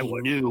people he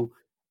knew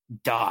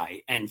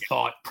die and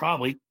thought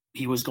probably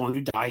he was going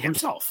to die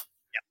himself.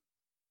 Yeah.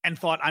 And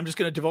thought, I'm just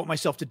going to devote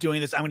myself to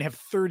doing this. I'm going to have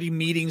 30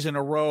 meetings in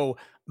a row.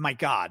 My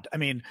God. I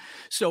mean,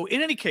 so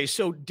in any case,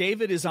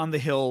 David is on the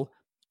Hill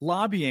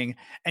lobbying,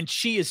 and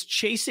she is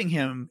chasing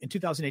him in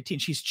 2018.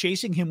 She's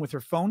chasing him with her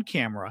phone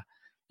camera,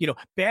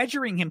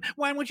 badgering him.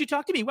 Why won't you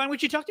talk to me? Why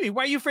won't you talk to me?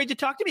 Why are you afraid to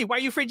talk to me? Why are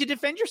you afraid to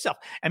defend yourself?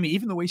 I mean,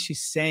 even the way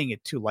she's saying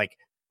it too,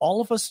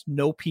 all of us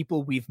know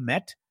people we've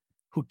met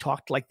who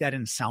talked like that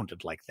and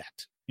sounded like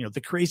that.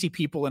 The crazy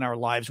people in our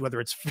lives,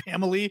 whether it's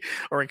family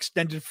or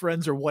extended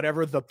friends or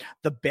whatever, the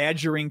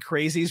badgering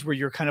crazies where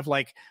you're kind of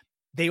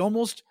they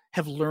almost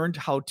have learned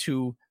how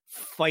to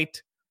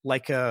fight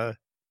like a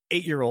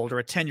 8-year-old or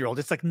a 10-year-old.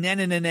 It's like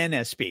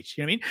na speech.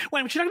 You know what I mean? Why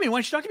don't you talk to me? Why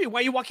don't you talk to me? Why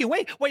are you walking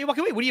away? Why are you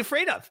walking away? What are you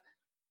afraid of?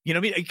 You know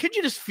what I mean? Could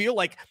you just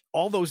feel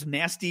all those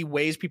nasty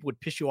ways people would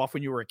piss you off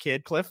when you were a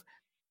kid, Cliff?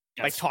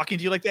 Yes. Talking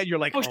to you like that, you're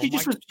like,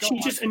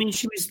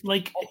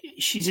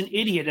 she's an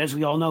idiot, as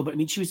we all know. But I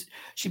mean,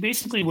 she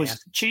basically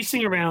was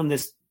chasing around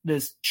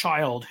this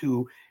child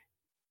who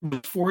was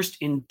forced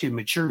into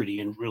maturity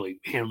and really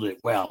handled it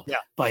well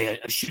by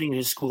a shooting in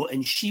his school.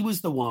 And she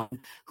was the one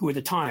who, at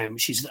the time,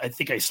 I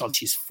think I saw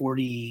she's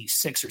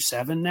 46 or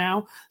 7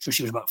 now. So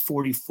she was about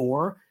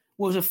 44,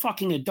 was a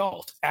fucking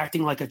adult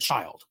acting like a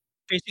child.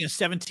 Facing a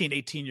 17,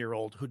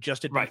 18-year-old who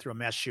just had been through a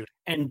mass shooting.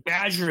 And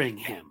badgering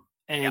him.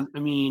 And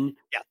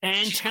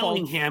and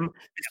telling him,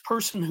 this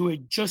person who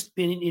had just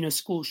been in a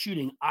school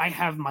shooting, I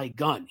have my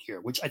gun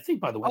here, which I think,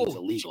 by the way, is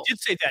illegal. She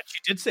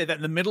did say that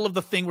in the middle of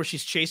the thing where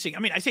she's chasing. I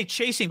mean, I say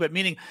chasing, but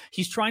meaning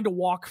he's trying to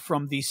walk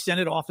from the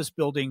Senate office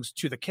buildings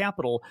to the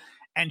Capitol,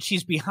 and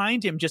she's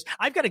behind him.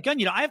 I've got a gun.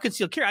 I have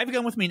concealed carry. I have a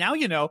gun with me now.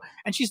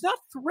 And she's not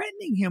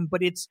threatening him,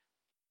 but it's,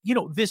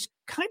 this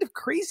kind of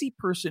crazy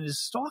person is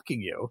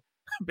stalking you.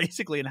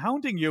 basically, and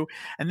hounding you.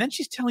 And then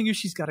she's telling you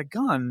she's got a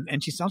gun,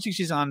 and she sounds like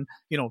she's on,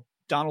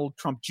 Donald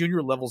Trump Jr.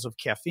 levels of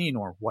caffeine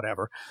or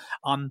whatever.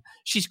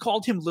 She's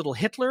called him Little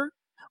Hitler.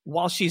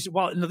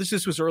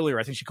 This was earlier.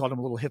 I think she called him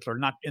Little Hitler,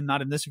 not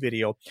in this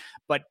video,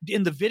 but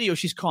in the video,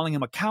 she's calling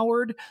him a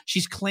coward.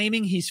 She's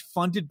claiming he's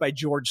funded by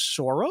George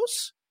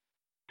Soros.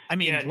 I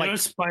mean,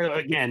 notice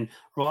again,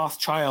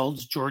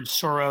 Rothschilds, George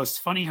Soros.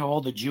 Funny how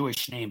all the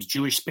Jewish names,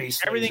 Jewish space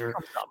laser,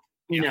 comes up.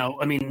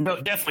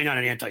 Definitely not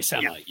an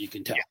anti-Semite. Yeah. You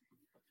can tell. Yeah.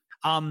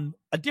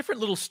 A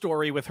different little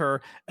story with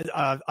her.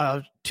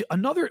 A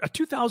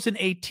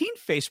 2018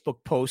 Facebook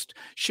post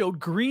showed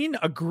Green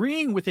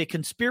agreeing with a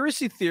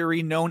conspiracy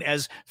theory known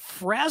as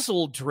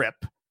Frazzle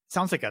Drip.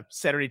 Sounds like a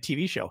Saturday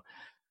TV show.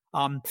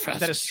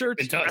 That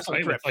asserts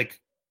Frazzle Drip,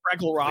 like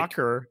Fraggle Rock,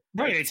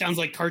 right. It sounds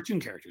like cartoon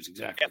characters,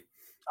 exactly.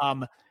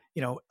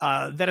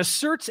 That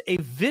asserts a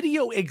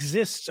video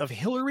exists of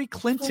Hillary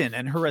Clinton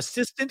and her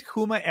assistant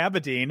Huma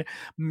Abedin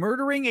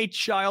murdering a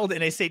child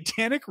in a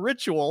satanic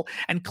ritual,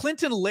 and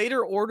Clinton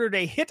later ordered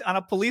a hit on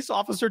a police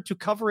officer to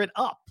cover it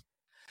up.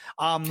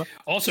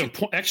 Also,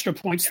 extra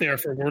points there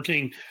for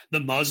working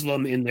the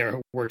Muslim in there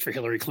who worked for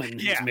Hillary Clinton.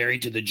 Who's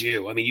married to the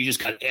Jew. I mean, you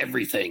just got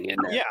everything in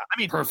there. Yeah, I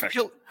mean, perfect.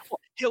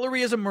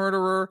 Hillary is a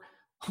murderer.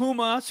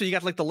 Huma, so you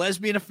got like the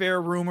lesbian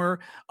affair rumor.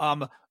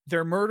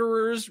 They're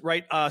murderers,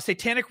 right?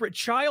 Satanic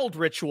child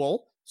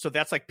ritual. So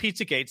that's like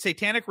Pizzagate.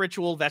 Satanic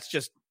ritual. That's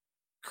just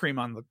cream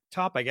on the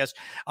top, I guess.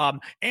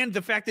 And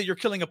the fact that you're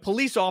killing a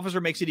police officer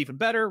makes it even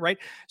better, right?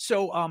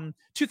 So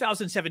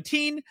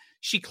 2017,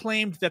 she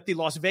claimed that the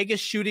Las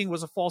Vegas shooting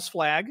was a false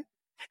flag.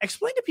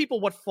 Explain to people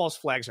what false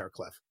flags are,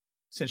 Cliff,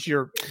 since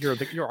you're our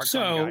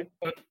guy.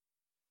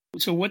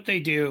 So what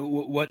they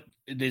do,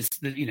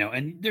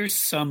 and there's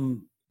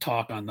some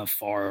talk on the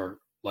far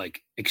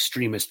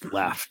extremist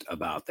left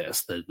about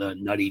this, the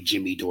nutty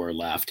Jimmy Dore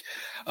left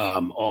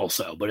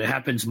also, but it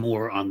happens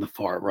more on the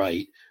far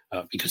right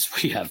because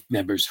we have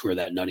members who are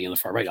that nutty on the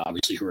far right,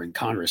 obviously, who are in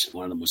Congress, and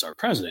one of them was our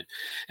president.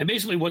 And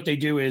basically what they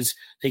do is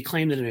they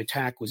claim that an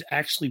attack was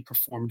actually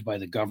performed by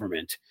the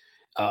government,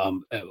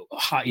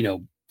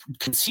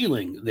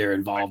 concealing their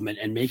involvement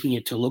and making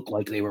it to look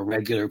like they were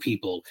regular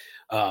people,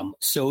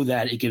 so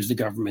that it gives the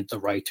government the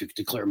right to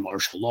declare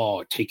martial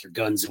law, take your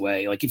guns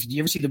away. Like, if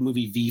you ever see the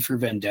movie V for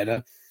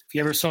Vendetta, if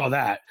you ever saw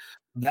that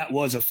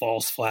was a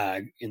false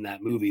flag in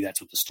that movie.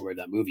 That's what the story of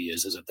that movie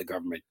is that the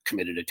government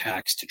committed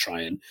attacks to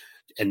try and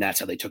that's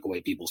how they took away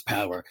people's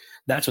power.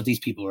 That's what these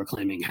people are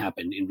claiming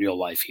happened in real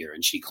life here.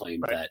 And she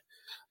claimed that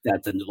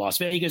the Las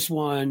Vegas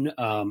one,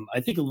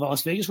 I think the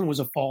Las Vegas one was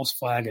a false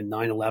flag, and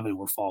 9/11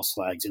 were false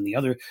flags. And the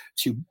other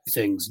two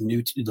things,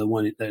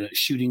 the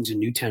shootings in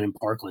Newtown and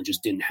Parkland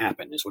just didn't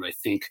happen, is what I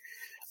think.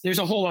 There's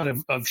a whole lot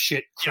of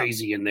shit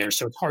crazy in there,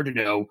 so it's hard to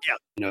know.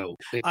 Yeah.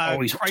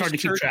 It's hard to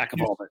keep track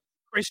of all of it.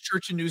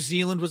 Christchurch in New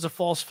Zealand was a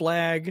false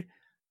flag,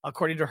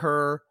 according to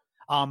her.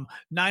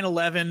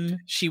 9/11,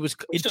 she was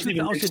in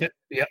 2000.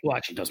 Yeah, well,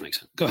 actually, it does make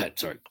sense. Go ahead.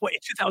 Sorry. Well, in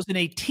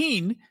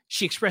 2018,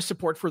 she expressed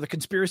support for the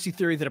conspiracy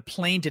theory that a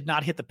plane did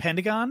not hit the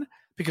Pentagon.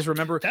 Because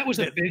remember, that was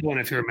a big one,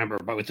 if you remember,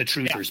 but with the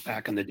truthers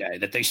back in the day,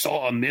 that they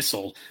saw a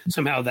missile.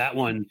 Somehow that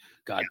one,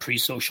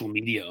 pre-social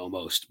media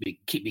almost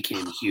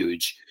became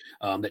huge.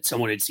 That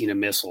someone had seen a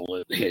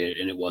missile hit it,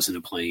 and it wasn't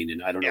a plane.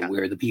 And I don't know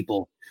where the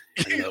people.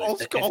 All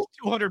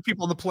 200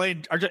 people on the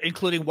plane,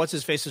 including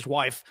what's-his-face's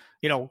wife,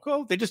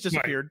 they just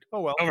disappeared. Right.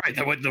 Oh, well. Oh,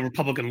 right. The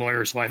Republican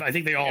lawyer's wife. I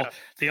think they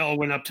all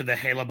went up to the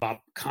Hale-Bopp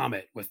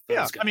comet with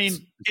those guys. I mean,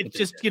 it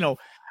just,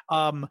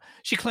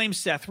 she claims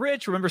Seth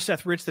Rich. Remember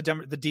Seth Rich, the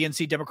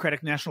DNC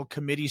Democratic National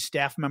Committee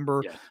staff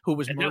member who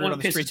was murdered on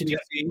the streets of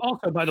D.C.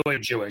 Also, by the way,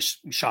 Jewish.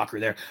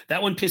 Shocker there.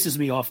 That one pisses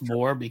me off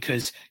more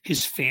because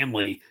his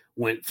family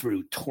went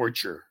through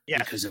torture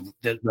because of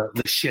the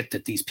shit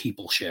that these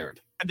people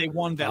shared. And they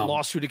won that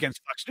lawsuit against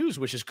Fox News,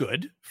 which is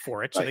good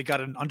for it. So they got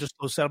an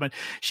undisclosed settlement.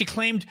 She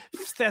claimed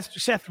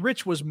Seth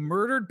Rich was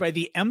murdered by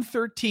the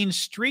M13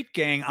 street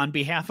gang on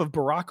behalf of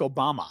Barack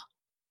Obama.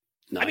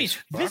 Nice. I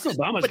mean, Barack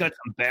Obama's got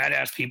some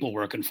badass people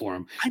working for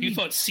him. You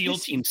thought SEAL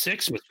Team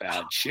 6 was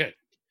bad. Shit.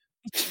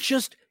 It's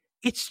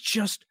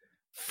just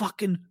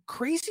fucking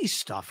crazy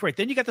stuff. Right.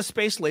 Then you got the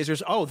space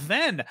lasers. Oh,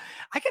 then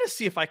I got to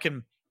see if I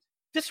can.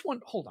 This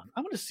one, hold on. I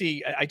want to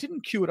see. I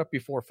didn't cue it up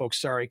before, folks.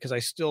 Sorry, because I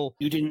still.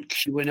 You didn't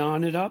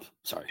QAnon it up?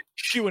 Sorry.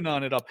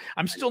 QAnon it up.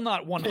 I'm still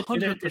not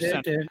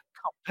 100%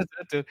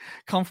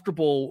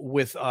 comfortable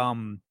with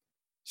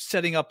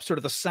setting up sort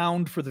of the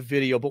sound for the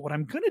video. But what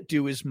I'm going to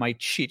do is my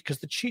cheat, because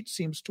the cheat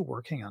seems to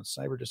work. Hang on,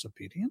 cyber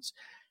disobedience.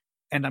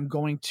 And I'm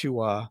going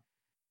to.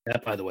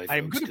 That, by the way,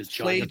 folks, because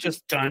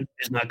John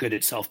is not good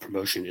at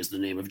self-promotion, is the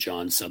name of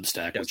John's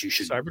Substack, which you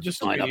should cyber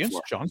disobedience.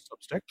 John's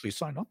Substack, please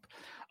sign up.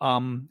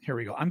 Here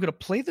we go. I'm going to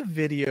play the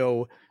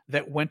video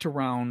that went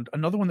around,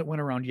 another one that went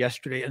around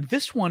yesterday, and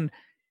this one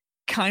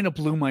kind of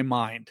blew my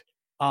mind.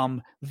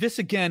 This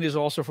again is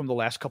also from the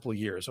last couple of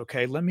years.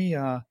 Okay, I'm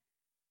going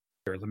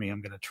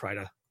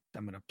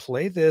to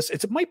play this.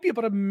 It might be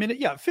about a minute.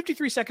 Yeah,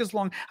 53 seconds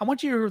long. I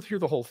want you to hear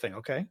the whole thing.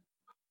 Okay.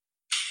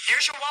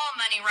 There's your wall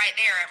money right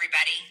there,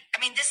 everybody. I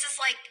mean, this is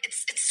like,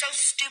 it's so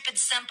stupid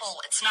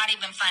simple. It's not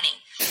even funny.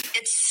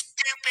 It's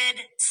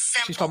stupid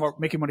simple. She's talking about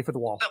making money for the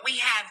wall. But we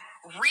have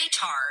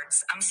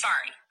retards. I'm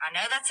sorry. I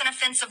know that's an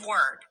offensive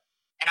word,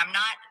 and I'm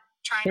not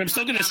trying. But I'm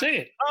still going to say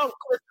it. Oh,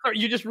 sorry,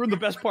 you just ruined the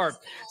best part.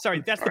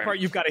 Sorry, that's the part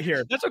you've got to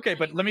hear. That's okay,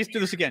 but let me do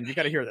this again. You've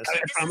got to hear this.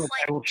 I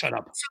will shut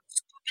up. So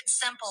stupid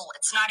simple.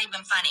 It's not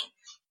even funny.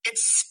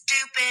 It's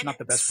stupid Not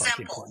the best part, the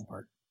simple. important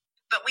part.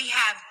 But we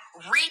have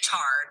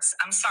retards.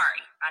 I'm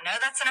sorry. I know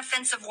that's an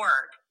offensive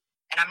word,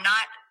 and I'm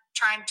not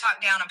trying to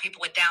talk down on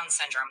people with Down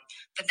syndrome,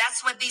 but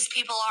that's what these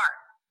people are.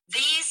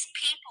 These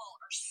people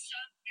are so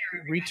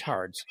very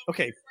retards.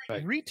 Okay,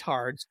 right.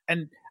 Retards.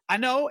 And I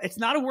know it's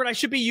not a word I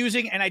should be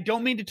using, and I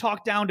don't mean to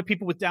talk down to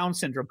people with Down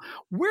syndrome.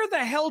 Where the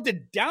hell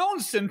did Down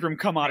syndrome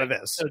come out of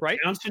this? So right?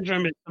 Down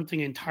syndrome is something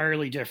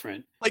entirely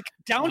different. Like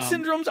Down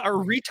syndromes are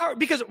retard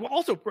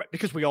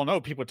because we all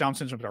know people with Down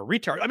syndrome are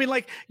retard. I mean,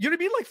 like, you know what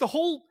I mean? Like the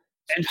whole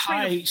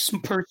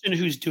person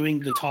who's doing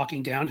the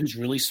talking down, who's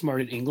really smart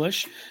at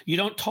English, you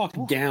don't talk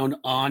down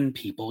on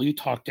people, you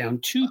talk down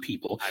to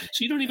people.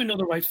 So you don't even know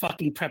the right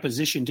fucking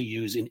preposition to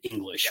use in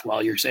English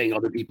while you're saying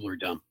other people are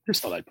dumb.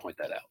 Just thought I'd point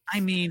that out.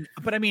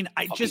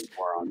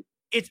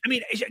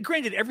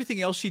 Granted,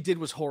 everything else she did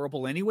was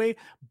horrible anyway,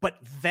 but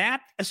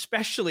that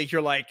especially,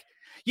 you're like,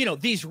 you know,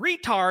 these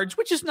retards,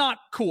 which is not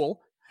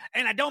cool.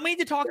 And I don't mean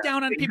to talk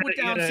down on people with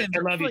Down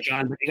syndrome. I love you,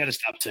 John, but you got to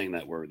stop saying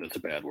that word. That's a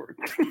bad word.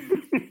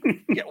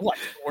 Yeah, what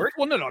word?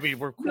 Well, no. I mean,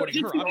 we're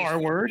quoting her. Our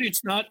word.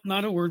 It's not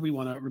a word we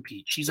want to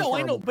repeat. She's a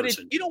horrible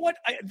person. But you know what?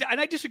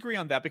 I disagree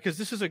on that because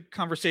this is a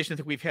conversation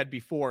that we've had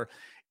before.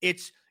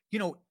 It's, you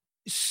know,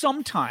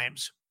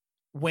 sometimes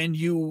when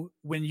you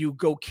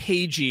go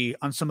cagey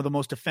on some of the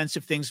most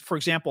offensive things, for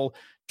example,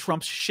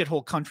 Trump's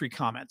shithole country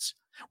comments,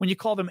 when you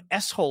call them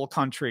S-hole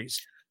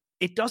countries,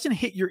 it doesn't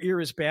hit your ear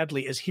as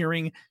badly as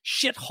hearing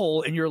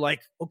shithole, and you're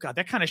like, oh God,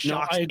 that kind of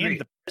shocks me.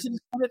 The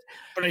president of it.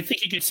 But I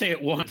think you could say it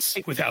once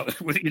without,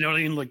 you know what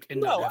I mean? Like,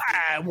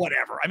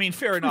 whatever. I mean,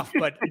 fair enough.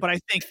 But I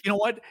think, you know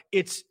what?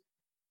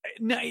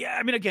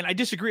 Again, I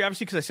disagree,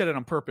 obviously, because I said it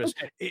on purpose.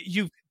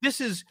 Okay.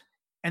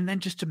 And then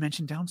just to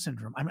mention Down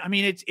syndrome. I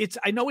mean, it's.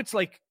 I know it's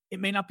like, it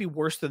may not be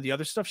worse than the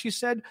other stuff she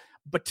said,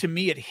 but to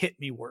me, it hit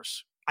me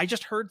worse. I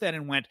just heard that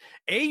and went,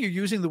 you're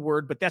using the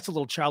word, but that's a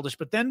little childish.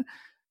 But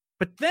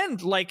then,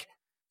 like,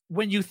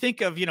 when you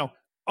think of, you know,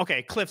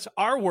 okay, Cliff's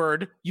our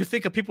word, you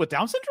think of people with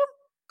Down syndrome?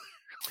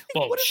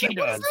 Well, she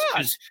does,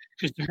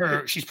 because to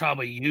her, she's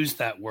probably used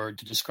that word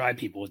to describe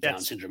people with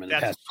Down syndrome in the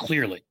past,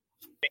 clearly.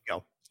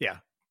 Bingo. Yeah.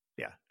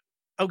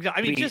 Oh,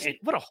 I mean,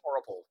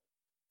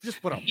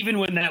 even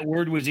when that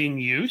word was in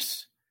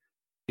use,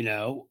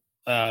 now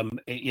I'll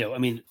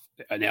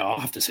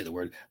have to say the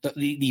word,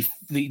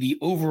 the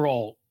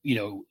overall,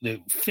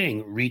 the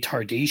thing,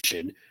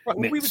 retardation. Right,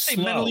 we would say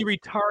mentally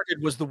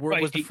retarded was the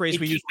word, was the phrase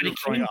we used when it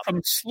came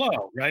from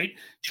slow, right?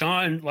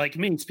 John, like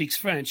me, speaks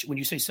French. When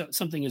you say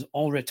something is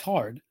en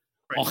retard,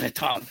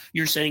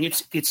 you're saying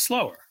it's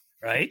slower,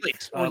 right?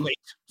 Late.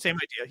 Same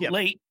idea. Yeah.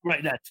 Late,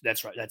 right?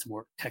 That's right. That's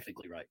more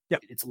technically right. Yeah,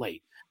 it's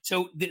late.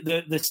 So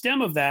the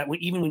stem of that,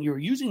 even when you were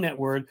using that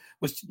word,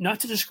 was not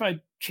to describe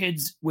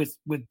kids with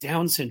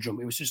Down syndrome.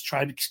 It was to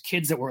describe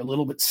kids that were a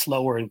little bit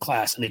slower in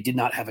class, and they did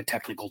not have a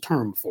technical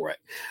term for it.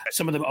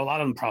 A lot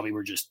of them probably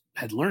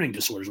had learning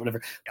disorders,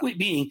 whatever. Point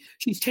being,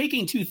 she's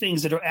taking two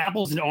things that are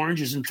apples and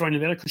oranges and throwing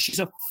them together because she's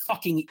a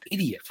fucking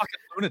idiot, fucking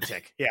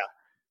lunatic.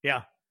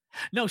 Yeah.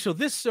 No,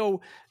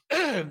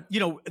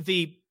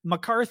 the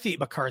McCarthy,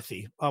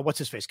 what's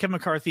his face? Kevin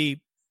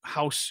McCarthy,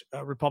 House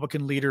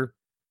Republican leader.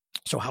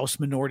 So House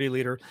Minority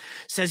Leader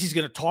says he's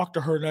going to talk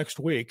to her next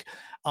week.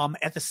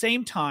 At the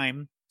same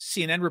time,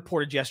 CNN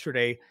reported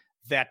yesterday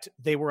that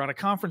they were on a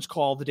conference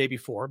call the day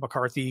before,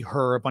 McCarthy,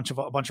 her, a bunch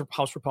of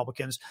House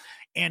Republicans,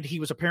 and he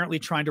was apparently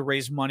trying to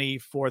raise money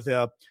for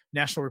the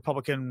National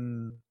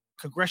Republican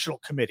Congressional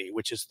Committee,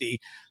 which is the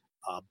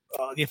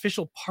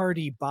official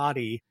party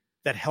body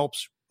that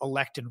helps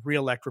elect and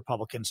reelect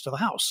Republicans to the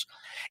House.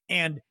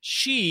 And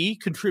she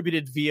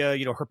contributed via,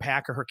 her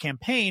PAC or her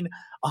campaign,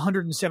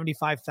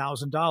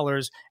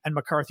 $175,000, and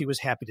McCarthy was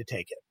happy to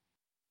take it.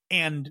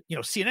 And,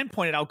 CNN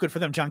pointed out, good for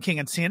them, John King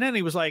on CNN,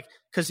 he was like,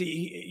 because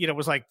he,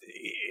 was like,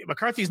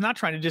 McCarthy's not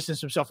trying to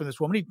distance himself from this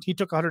woman. He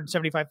took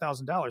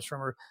 $175,000 from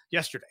her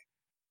yesterday.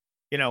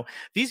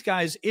 These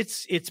guys,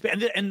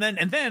 and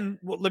then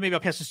maybe I'll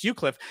pass this to you,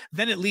 Cliff.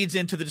 Then it leads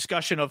into the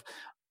discussion of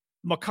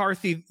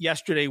McCarthy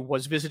yesterday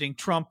was visiting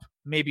Trump,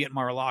 maybe at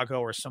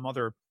Mar-a-Lago or some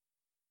other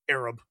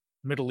Arab,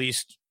 Middle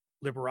East,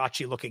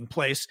 Liberace looking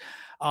place.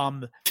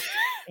 And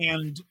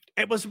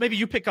it was, maybe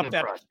you pick up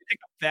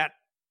that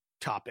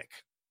topic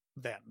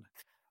then.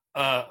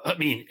 I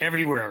mean,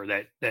 everywhere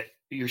that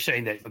you're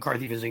saying that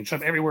McCarthy visiting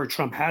Trump, everywhere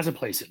Trump has a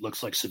place, it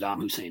looks like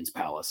Saddam Hussein's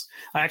palace.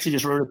 I actually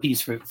just wrote a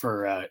piece for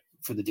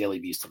the Daily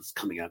Beast that's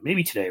coming out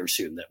maybe today or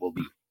soon that we'll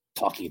be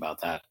talking about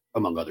that,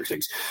 among other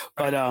things.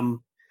 But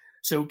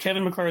so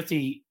Kevin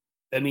McCarthy,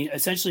 I mean,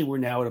 essentially we're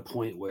now at a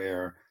point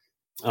where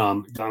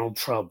Donald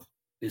Trump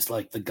is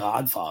like the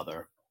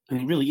godfather. I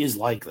mean, he really is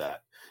like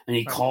that. And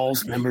he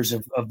calls members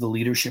of the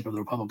leadership of the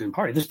Republican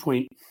Party. At this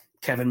point,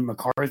 Kevin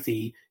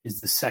McCarthy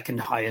is the second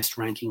highest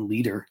ranking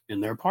leader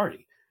in their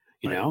party.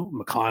 You know,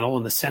 McConnell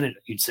in the Senate,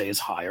 you'd say, is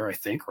higher, I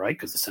think, right?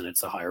 Because the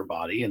Senate's a higher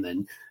body, and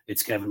then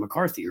it's Kevin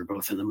McCarthy. You're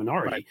both in the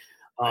minority.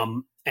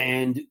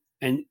 And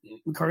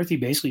McCarthy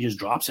basically just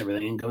drops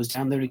everything and goes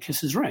down there to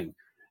kiss his ring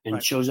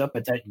and shows up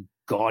at that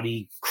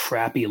gaudy,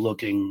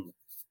 crappy-looking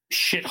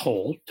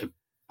shithole, to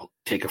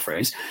take a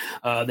phrase,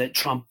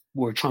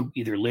 where Trump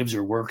either lives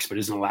or works but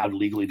isn't allowed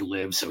legally to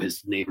live, so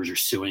his neighbors are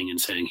suing and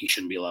saying he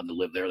shouldn't be allowed to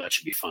live there. That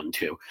should be fun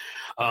too.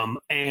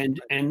 And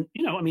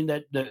you know, I mean,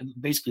 that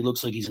basically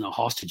looks like he's in a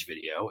hostage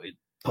video.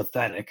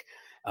 Pathetic.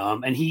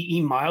 And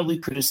he mildly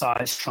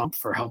criticized Trump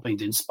for helping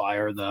to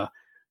inspire the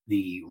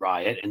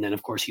riot, and then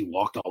of course he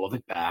walked all of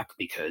it back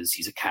because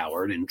he's a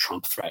coward and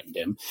Trump threatened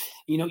him.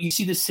 You know, you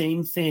see the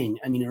same thing.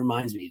 I mean, it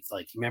reminds me, it's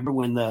like, remember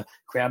when the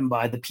grab him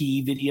by the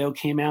pee video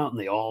came out and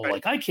they all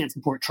like, I can't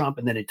support Trump,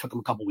 and then it took them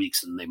a couple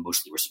weeks and they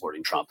mostly were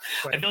supporting Trump.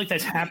 I feel like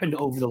that's happened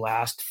over the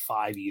last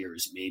 5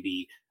 years,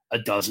 maybe a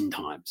dozen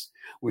times,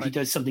 where he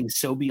does something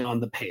so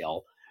beyond the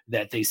pale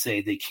that they say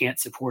they can't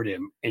support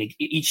him, and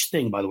each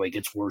thing, by the way,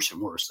 gets worse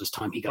and worse. This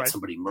time he got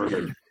somebody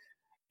murdered.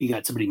 He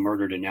got somebody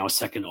murdered, and now a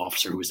second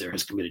officer who was there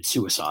has committed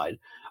suicide.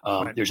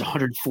 There's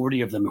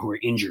 140 of them who are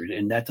injured,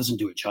 and that doesn't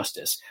do it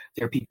justice.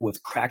 There are people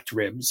with cracked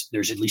ribs.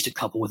 There's at least a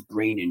couple with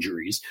brain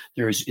injuries.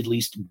 There's at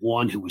least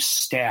one who was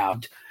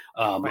stabbed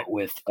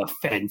with a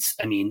fence.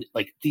 I mean,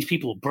 like, these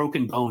people,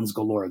 broken bones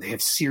galore. They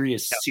have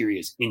serious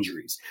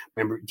injuries.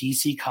 Remember,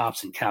 DC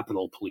cops and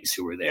Capitol Police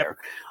who were there.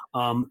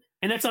 And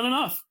that's not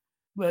enough.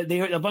 But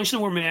a bunch of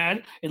them were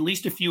mad. At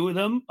least a few of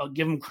them, I'll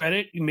give them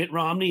credit. Mitt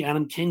Romney,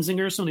 Adam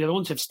Kinzinger, some of the other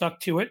ones have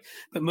stuck to it.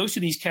 But most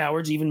of these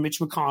cowards, even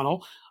Mitch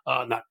McConnell,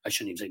 I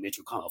shouldn't even say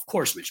Mitch McConnell. Of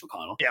course, Mitch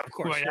McConnell. Yeah, of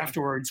course. Right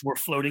afterwards, were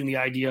floating the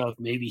idea of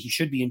maybe he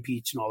should be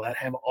impeached and all that.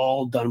 Have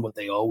all done what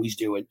they always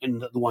do.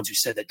 And the ones who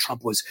said that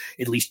Trump was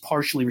at least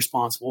partially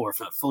responsible, or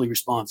if not fully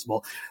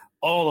responsible,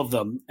 all of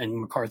them, and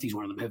McCarthy's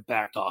one of them, have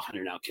backed off and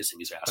are now kissing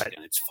his ass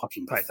again. It's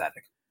fucking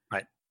pathetic.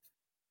 Right.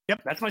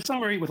 Yep. That's my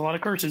summary with a lot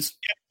of curses.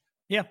 Yep.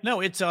 Yeah,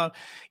 no, it's, I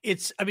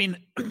mean,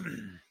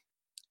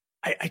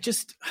 I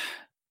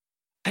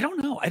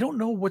don't know. I don't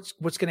know what's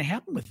going to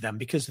happen with them,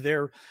 because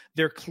they're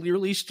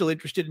clearly still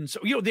interested in,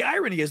 so, you know, the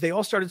irony is they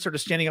all started sort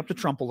of standing up to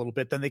Trump a little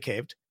bit, then they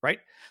caved, right?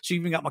 So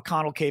you even got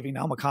McConnell caving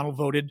now. McConnell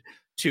voted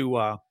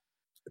to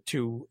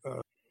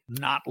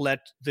not let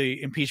the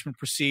impeachment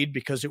proceed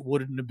because it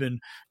wouldn't have been,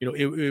 you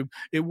know,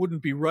 it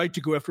wouldn't be right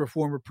to go after a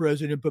former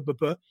president, blah, blah,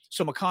 blah.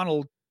 So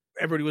McConnell,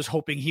 everybody was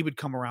hoping he would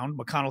come around.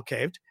 McConnell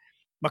caved.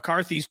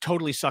 McCarthy's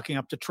totally sucking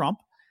up to Trump.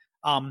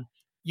 You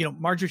know,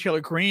 Marjorie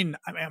Taylor Greene,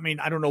 I mean,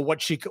 I don't know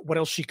what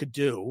else she could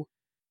do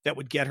that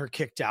would get her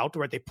kicked out.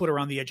 Right? They put her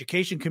on the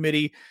Education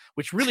Committee,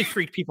 which really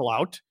freaked people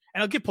out.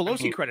 And I'll give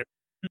Pelosi credit.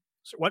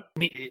 So what? I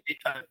mean,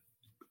 I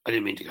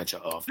didn't mean to cut you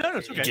off. No,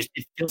 it's okay.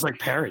 It feels like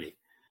parody.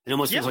 It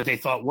almost feels like they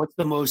thought, what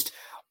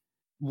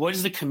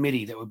is the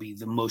committee that would be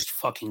the most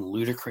fucking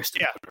ludicrous?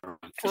 For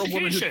a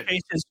woman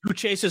who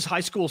chases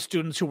high school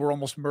students who were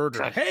almost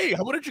murdered. Exactly. Hey,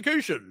 how about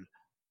education?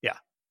 Yeah.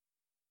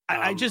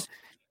 I just,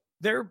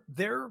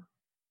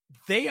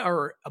 they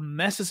are a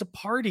mess as a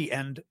party.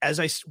 And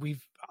as I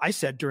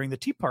said during the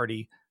Tea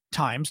Party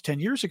times 10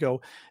 years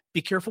ago,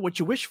 be careful what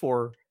you wish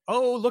for.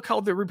 Oh, look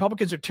how the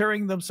Republicans are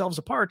tearing themselves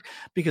apart,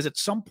 because at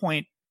some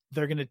point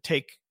they're going to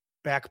take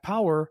back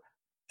power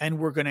and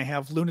we're going to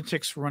have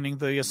lunatics running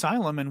the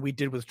asylum. And we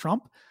did with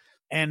Trump.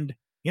 And,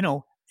 you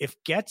know, if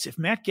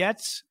Matt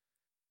Gaetz,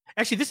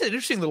 actually, this is an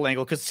interesting little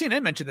angle, because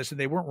CNN mentioned this and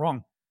they weren't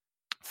wrong.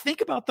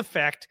 Think about the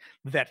fact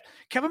that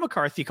Kevin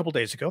McCarthy, a couple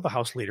days ago, the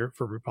House leader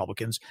for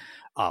Republicans,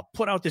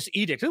 put out this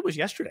edict. It was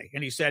yesterday.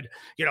 And he said,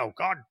 you know,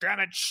 God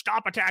damn it,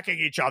 stop attacking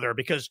each other,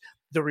 because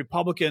the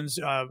Republicans,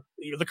 you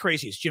know, the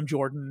crazies, Jim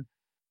Jordan,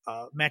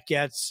 Matt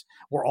Gaetz,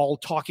 were all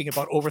talking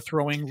about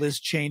overthrowing Liz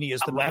Cheney as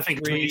the laughing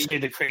when you say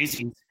the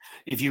crazies.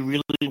 If you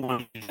really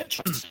want to do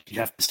that, you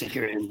have to sit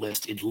here and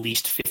list at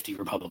least 50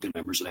 Republican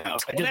members of the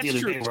House. I did the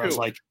other day where I was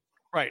like,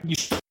 right.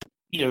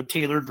 You know,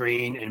 Taylor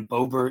Greene and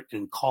Boebert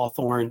and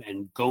Cawthorn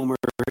and Gohmert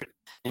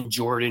and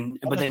Jordan,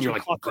 but then you're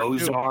like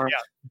Gosar,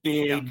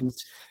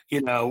 Biggs,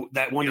 you know,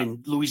 that one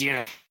in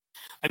Louisiana.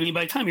 I mean,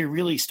 by the time you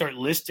really start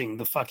listing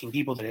the fucking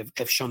people that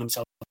have shown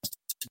themselves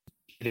to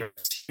either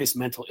serious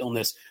mental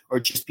illness or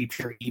just be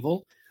pure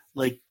evil,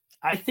 like,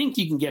 I think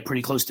you can get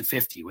pretty close to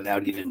 50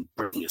 without even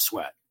breaking a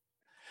sweat.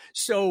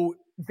 So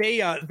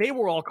they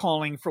were all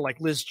calling for, like,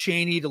 Liz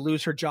Cheney to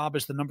lose her job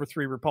as the number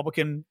 3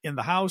 Republican in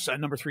the House,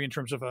 number 3 in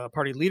terms of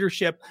party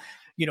leadership.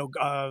 You know,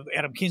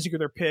 Adam Kinzinger,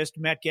 they're pissed.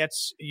 Matt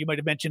Gaetz, you might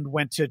have mentioned,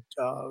 went to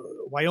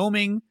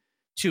Wyoming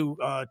to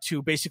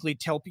basically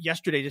tell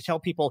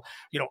people,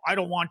 you know, I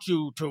don't want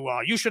you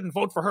to, you shouldn't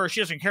vote for her.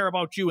 She doesn't care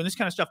about you, and this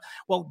kind of stuff.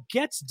 Well,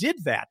 Gaetz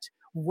did that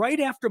right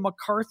after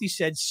McCarthy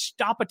said,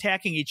 stop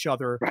attacking each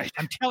other. Right.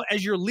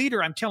 As your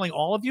leader, I'm telling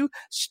all of you,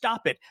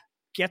 stop it.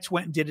 Gaetz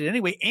went and did it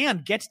anyway.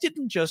 And Gaetz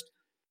didn't just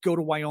go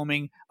to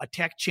Wyoming,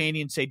 attack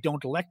Cheney, and say,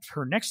 don't elect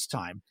her next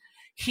time.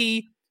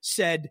 He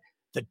said,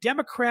 the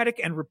Democratic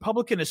and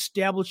Republican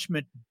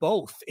establishment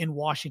both in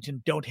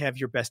Washington don't have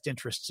your best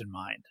interests in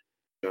mind.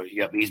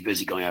 he's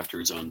busy going after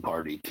his own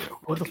party too.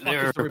 What the fuck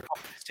is the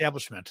Republican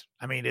establishment?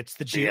 I mean, it's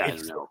the G. I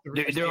don't know.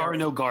 There are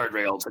no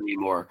guardrails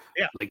anymore.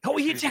 Yeah.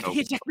 He attacked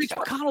Mitch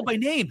McConnell by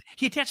name.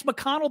 He attacked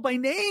McConnell by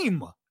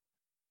name.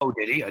 Oh,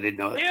 did he? I didn't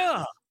know that.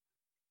 Yeah.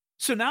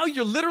 So now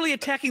you're literally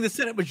attacking the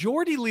Senate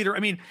Majority Leader. I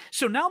mean,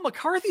 so now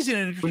McCarthy's in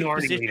an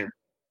interesting position.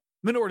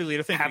 Minority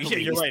Leader. Thank you. Yeah,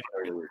 you're right.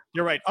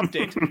 You're right.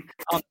 Update.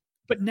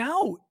 But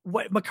now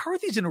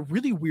McCarthy's in a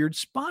really weird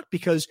spot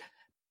because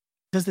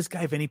does this guy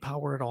have any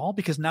power at all?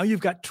 Because now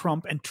you've got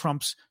Trump and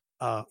Trump's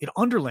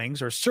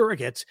underlings or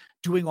surrogates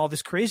doing all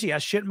this crazy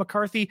ass shit.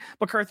 McCarthy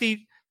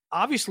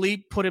obviously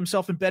put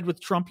himself in bed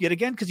with Trump yet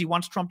again because he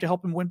wants Trump to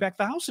help him win back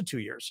the House in 2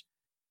 years.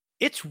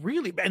 It's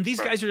really, and these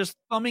guys are just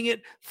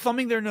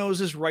thumbing their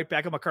noses right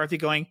back at McCarthy,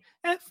 going,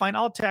 "Fine,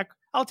 I'll attack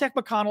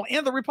McConnell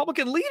and the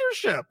Republican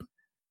leadership."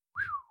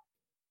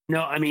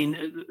 No, I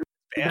mean,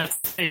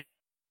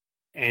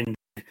 and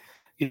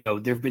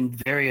there have been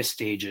various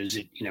stages.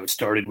 It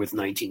started with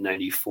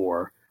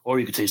 1994, or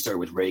you could say it started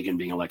with Reagan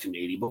being elected in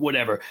 80, but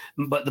whatever.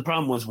 But the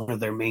problem was one of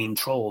their main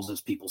trolls,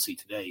 as people see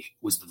today,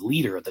 was the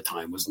leader at the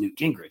time, was Newt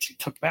Gingrich, who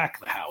took back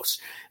the House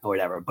or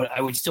whatever. But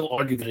I would still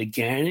argue that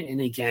again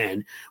and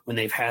again, when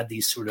they've had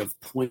these sort of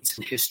points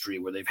in history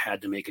where they've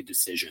had to make a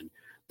decision,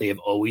 they have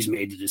always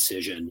made the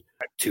decision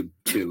to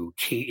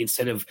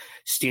instead of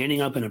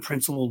standing up in a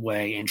principled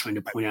way and trying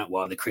to point out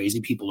why the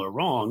crazy people are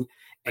wrong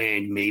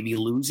and maybe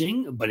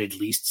losing, but at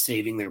least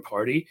saving their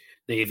party,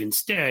 they've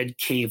instead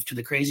caved to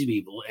the crazy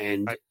people.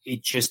 And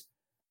it just,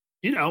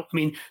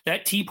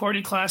 that Tea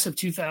Party class of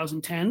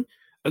 2010,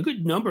 a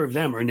good number of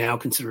them are now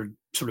considered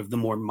sort of the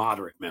more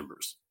moderate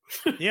members.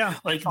 Yeah.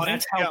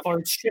 That's how far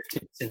it's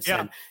shifted since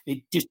then.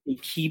 It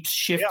keeps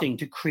shifting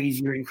to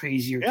crazier and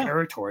crazier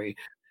territory.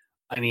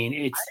 I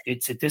mean,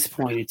 it's at this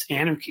point, it's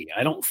anarchy.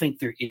 I don't think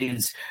there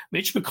is.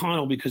 Mitch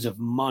McConnell, because of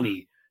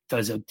money,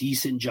 does a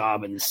decent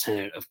job in the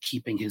Senate of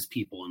keeping his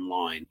people in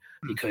line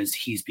because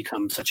he's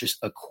become such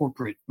a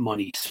corporate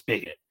money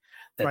spigot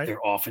that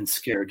they're often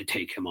scared to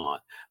take him on.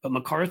 But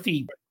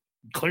McCarthy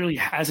clearly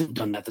hasn't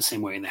done that the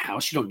same way in the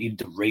House. You don't need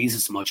to raise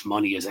as much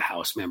money as a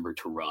House member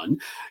to run.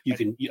 You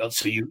can,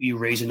 you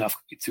raise enough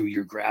through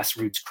your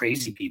grassroots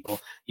crazy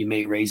people. You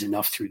may raise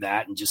enough through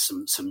that and just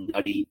some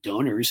nutty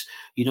donors.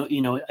 I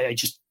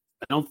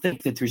don't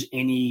think that there's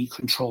any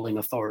controlling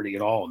authority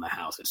at all in the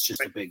House. It's just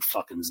a big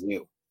fucking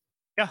zoo.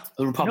 Yeah,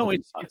 the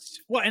Republicans.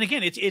 And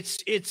again,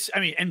 it's. I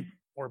mean,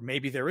 or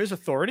maybe there is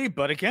authority,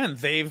 but again,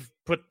 they've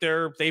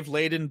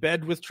laid in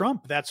bed with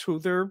Trump. That's who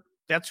they're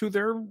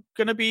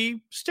going to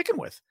be sticking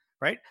with,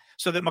 right?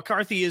 So that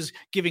McCarthy is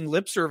giving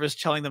lip service,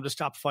 telling them to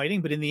stop fighting,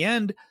 but in the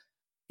end,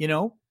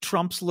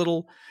 Trump's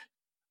little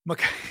Matt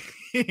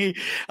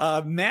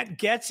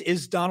Gaetz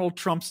is Donald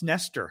Trump's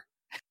Nestor.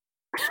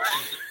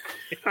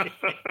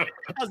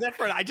 How's that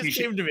for? I just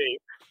came to me.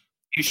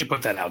 You should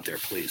put that out there,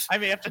 please. I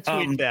may have to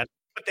tweet that.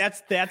 But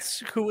that's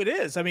who it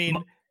is. I mean,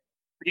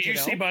 did you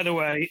see, by the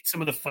way,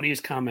 some of the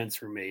funniest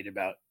comments were made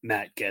about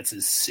Matt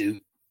Gaetz's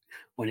suit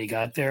when he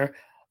got there?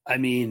 I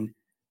mean,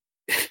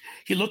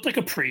 he looked like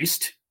a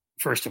priest,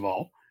 first of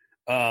all.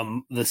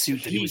 The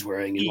suit that he was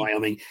wearing in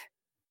Wyoming,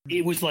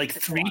 it was like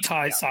 3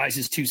 tie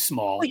sizes too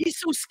small. Oh, he's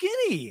so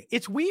skinny.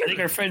 It's weird. I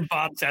think our friend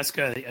Bob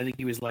Zeska, I think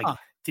he was like,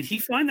 did he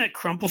find that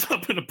crumpled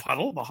up in a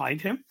puddle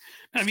behind him?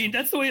 I mean,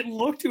 that's the way it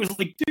looked. It was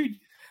like, dude,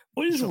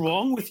 what is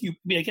wrong with you? I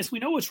mean, I guess we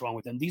know what's wrong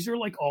with them. These are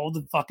like all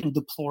the fucking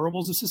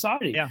deplorables of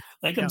society. Yeah.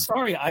 I'm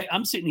sorry.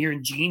 I'm sitting here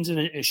in jeans and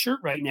a shirt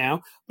right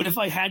now, but if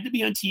I had to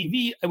be on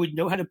TV, I would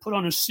know how to put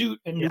on a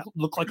suit and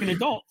look like an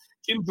adult.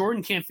 Jim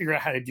Jordan can't figure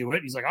out how to do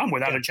it. He's like, I'm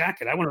without a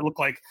jacket. I want to look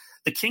like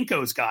the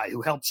Kinko's guy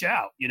who helps you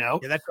out, Yeah,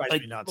 that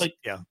drives me nuts.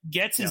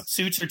 Gaetz's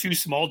suits are too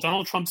small.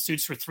 Donald Trump's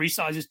suits are 3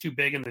 sizes too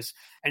big, and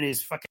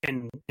his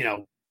fucking,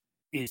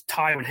 his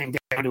tie would hang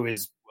down to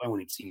his, I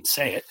wouldn't even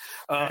say it.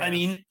 I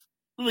mean,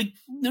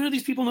 none of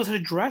these people knows how to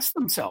dress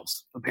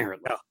themselves,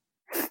 apparently.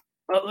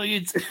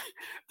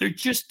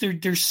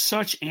 They're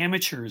such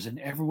amateurs in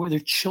everywhere. They're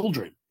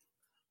children,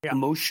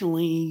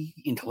 emotionally,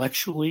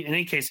 intellectually, in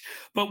any case.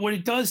 But what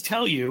it does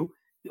tell you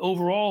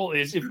overall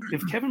is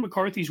if Kevin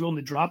McCarthy's willing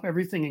to drop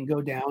everything and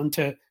go down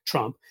to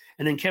Trump,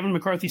 and then Kevin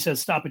McCarthy says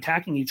stop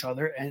attacking each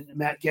other, and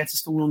Matt Gaetz is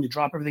still willing to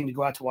drop everything to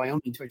go out to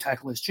Wyoming to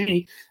attack Liz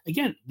Cheney,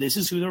 again, this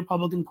is who the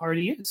Republican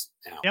Party is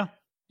now.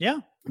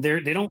 Yeah.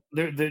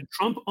 The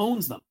Trump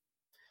owns them.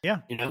 Yeah.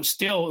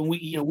 Still, and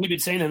we've been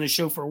saying on the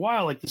show for a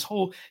while, like it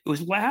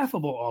was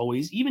laughable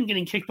always, even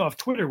getting kicked off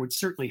Twitter, which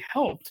certainly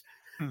helped,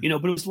 but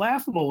it was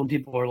laughable when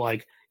people are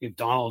like, if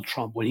Donald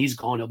Trump, when he's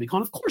gone, he'll be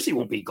gone. Of course he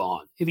won't be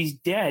gone. If he's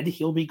dead,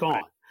 he'll be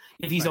gone.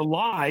 If he's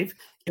alive,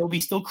 he'll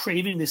be still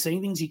craving the same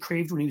things he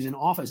craved when he was in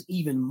office,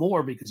 even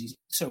more because he's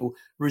so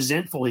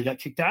resentful he got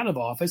kicked out of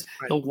office.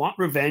 He'll want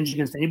revenge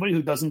against anybody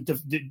who doesn't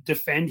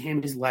defend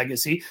him, his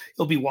legacy.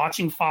 He'll be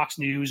watching Fox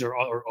News or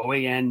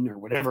OAN or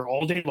whatever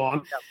all day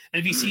long.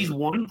 And if he sees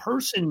one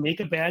person make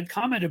a bad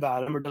comment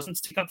about him or doesn't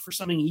stick up for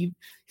something,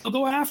 he'll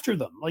go after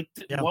them.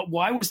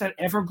 Why was that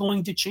ever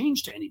going to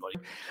change to anybody?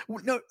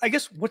 No, I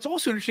guess what's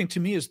also interesting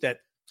to me is that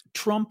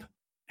Trump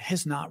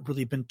has not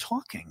really been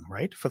talking,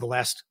 right? For the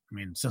last,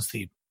 since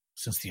he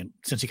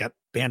got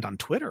banned on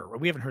Twitter,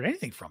 we haven't heard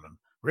anything from him,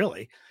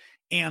 really.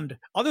 And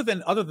other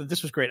than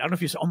this was great. I don't know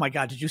if you saw, oh my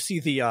God, did you see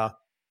the, oh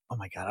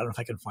my God, I don't know if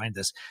I can find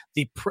this.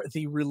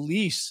 The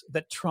release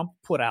that Trump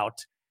put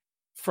out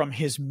from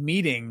his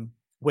meeting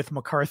with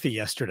McCarthy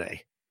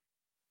yesterday.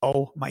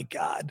 Oh my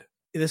God.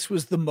 This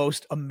was the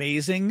most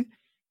amazing.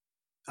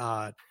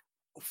 Yeah.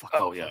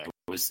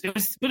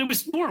 It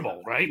was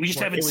normal, right? We just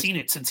haven't seen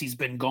it since he's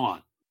been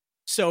gone.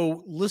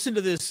 So listen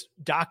to this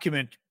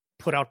document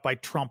put out by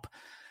Trump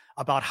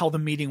about how the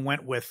meeting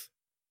went with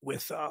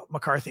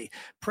McCarthy.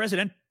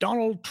 President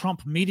Donald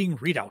Trump meeting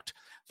readout.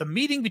 The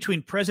meeting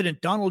between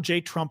President Donald J.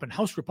 Trump and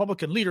House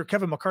Republican leader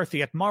Kevin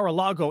McCarthy at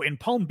Mar-a-Lago in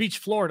Palm Beach,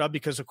 Florida,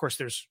 because of course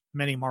there's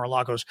many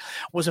Mar-a-Lagos,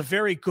 was a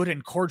very good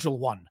and cordial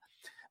one.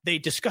 They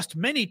discussed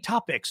many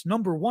topics,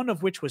 number one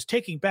of which was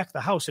taking back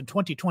the House in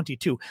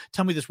 2022.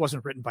 Tell me this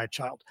wasn't written by a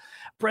child.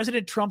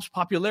 President Trump's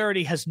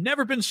popularity has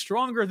never been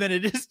stronger than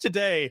it is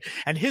today,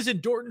 and his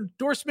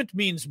endorsement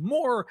means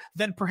more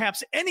than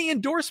perhaps any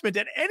endorsement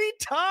at any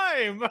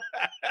time.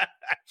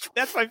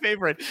 That's my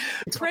favorite.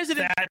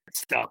 President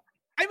stuff.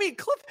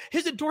 Cliff,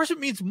 his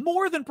endorsement means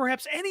more than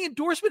perhaps any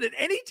endorsement at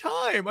any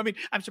time.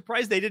 I'm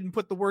surprised they didn't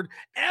put the word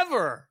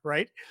ever,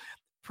 right?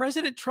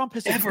 President Trump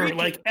has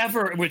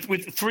ever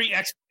with 3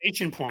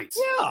 exclamation points.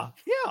 Yeah.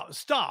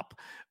 Stop.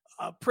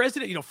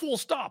 President, full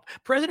stop.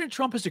 President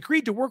Trump has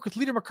agreed to work with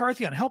Leader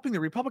McCarthy on helping the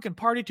Republican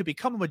Party to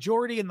become a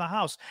majority in the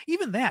House.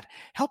 Even that,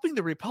 helping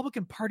the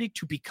Republican Party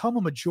to become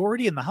a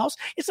majority in the House.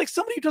 It's like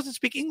somebody who doesn't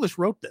speak English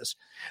wrote this.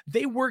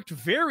 They worked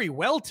very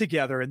well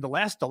together in the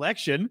last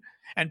election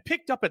and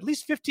picked up at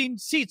least 15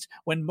 seats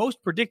when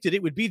most predicted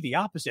it would be the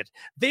opposite.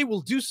 They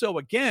will do so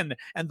again,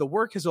 and the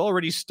work has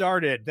already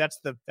started. That's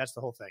the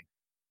whole thing.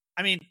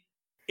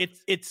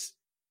 It's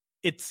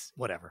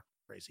whatever.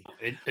 Crazy.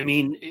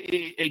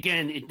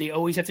 They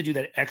always have to do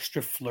that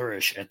extra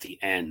flourish at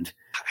the end.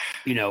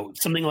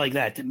 Something like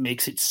that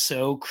makes it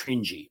so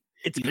cringy.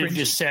 You could have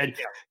just said,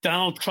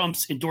 Donald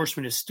Trump's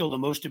endorsement is still the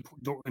most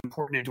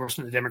important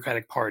endorsement of the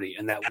Democratic Party,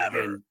 and that would have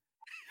been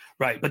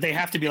right. But they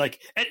have to be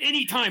like, at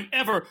any time,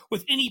 ever,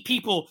 with any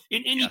people,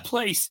 in any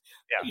place.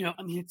 Yeah.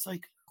 It's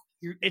like,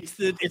 it's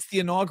the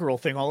inaugural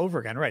thing all over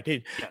again,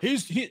 right?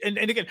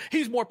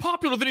 He's more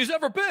popular than he's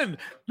ever been.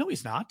 No,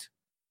 he's not.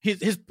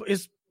 His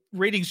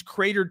ratings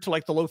cratered to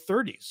like the low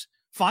 30s.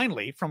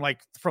 Finally, from the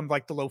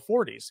low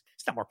 40s.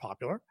 It's not more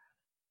popular.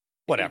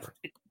 Whatever.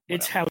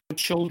 It's how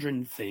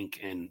children think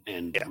and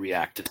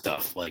react to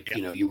stuff.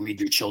 You read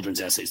your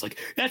children's essays, like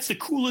that's the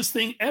coolest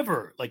thing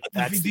ever. Like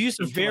that's these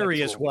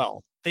vary as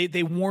well.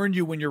 They warn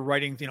you when you're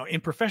writing.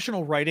 In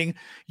professional writing,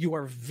 you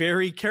are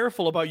very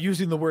careful about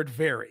using the word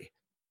very.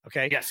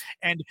 Okay. Yes.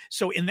 And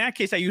so in that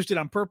case, I used it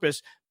on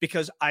purpose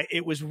because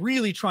it was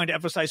really trying to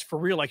emphasize for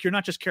real. Like, you're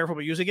not just careful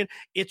about using it.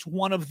 It's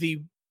one of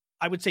the,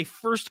 I would say,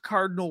 first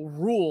cardinal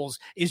rules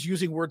is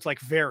using words like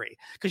very,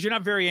 because you're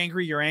not very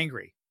angry. You're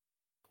angry.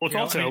 Well, it's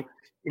also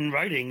in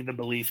writing, the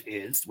belief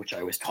is, which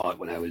I was taught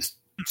when I was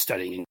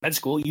studying in med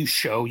school, you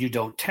show, you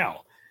don't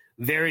tell.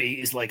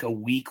 Very is like a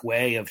weak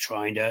way of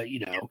trying to, you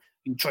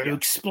try to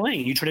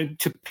explain, you try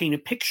to paint a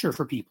picture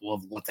for people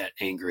of what that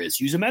anger is.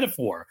 Use a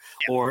metaphor,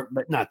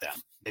 but not them.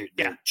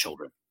 They're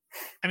children.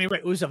 Right.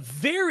 It was a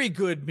very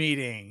good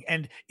meeting,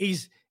 and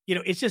he's,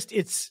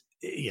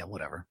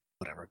 whatever.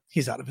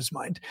 He's out of his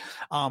mind.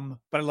 But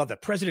I love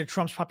that. President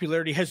Trump's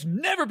popularity has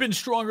never been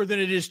stronger than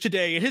it is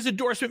today, and his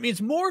endorsement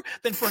means more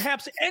than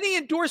perhaps any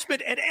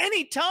endorsement at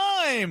any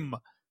time.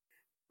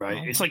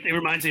 Right. It's like, it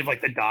reminds me of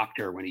like the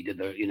doctor when he did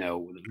the,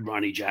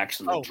 Ronnie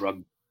Jackson, the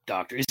drug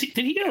doctor.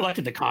 Did he get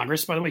elected to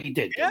Congress? By the way, he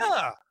did.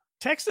 Yeah.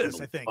 Texas,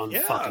 I think.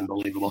 Fucking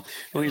believable.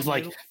 Well, he's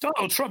like,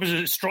 Donald Trump is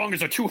as strong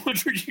as a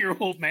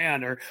 200-year-old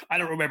man, or I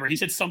don't remember. He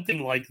said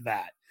something like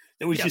that.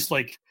 It was just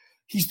like,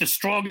 he's the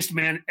strongest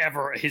man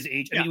ever at his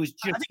age. It was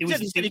just, he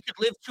said he could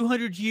live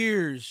 200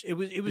 years. It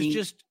was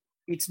just,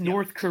 it's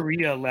North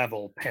Korea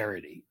level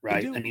parody,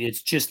 right?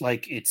 It's just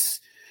like, it's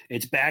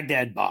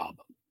Baghdad Bob.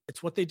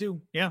 It's what they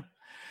do. Yeah.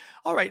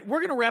 All right,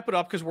 we're going to wrap it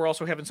up because we're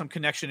also having some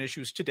connection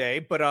issues today,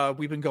 but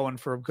we've been going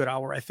for a good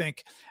hour, I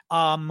think.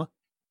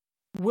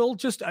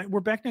 We're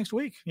back next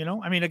week.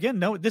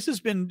 Again, it's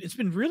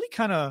been really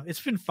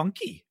it's been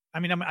funky.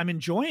 I'm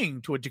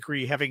enjoying to a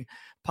degree having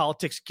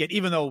politics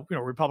even though,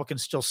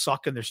 Republicans still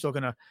suck and they're still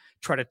going to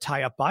try to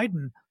tie up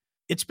Biden.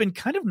 It's been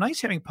kind of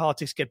nice having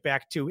politics get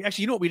back to,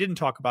 actually, what we didn't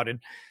talk about. And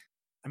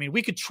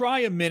we could try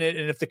a minute,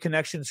 and if the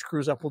connection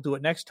screws up, we'll do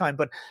it next time.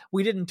 But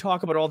we didn't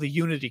talk about all the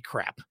unity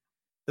crap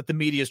that the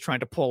media is trying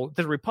to pull,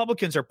 that the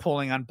Republicans are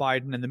pulling on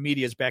Biden and the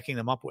media is backing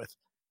them up with.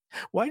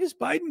 Why does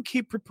Biden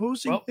keep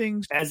proposing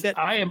things that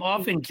I am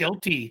often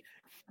guilty,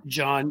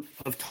 John,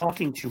 of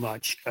talking too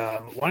much?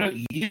 Why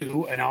don't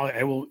you, and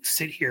I will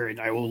sit here and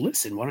I will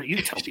listen. Why don't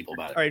you tell people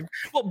about it? All right.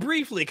 Well,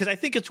 briefly, because I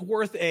think it's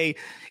one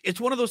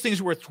of those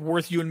things where it's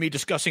worth you and me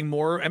discussing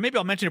more. And maybe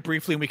I'll mention it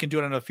briefly and we can do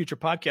it on a future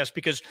podcast,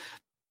 because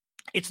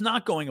it's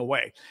not going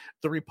away.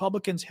 The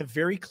Republicans have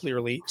very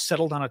clearly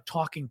settled on a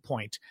talking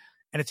point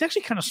And it's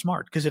actually kind of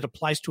smart because it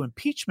applies to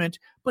impeachment,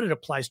 but it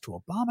applies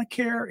to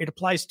Obamacare. It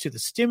applies to the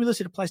stimulus.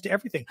 It applies to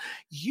everything.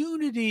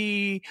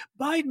 Unity.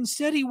 Biden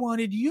said he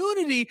wanted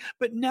unity,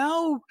 but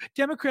now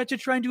Democrats are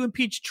trying to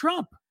impeach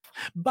Trump.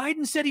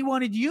 Biden said he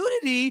wanted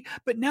unity,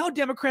 but now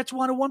Democrats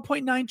want a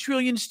 $1.9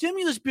 trillion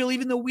stimulus bill,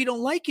 even though we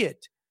don't like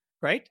it.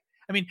 Right?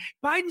 I mean,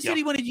 Biden said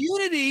he wanted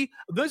unity.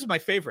 This is my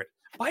favorite.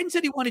 Biden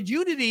said he wanted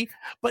unity,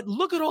 but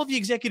look at all the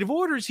executive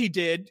orders he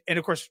did. And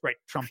of course, right,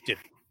 Trump did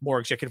more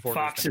executive orders.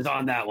 Fox is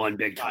on that one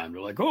big time.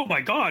 They're like, oh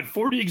my God,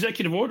 40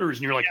 executive orders.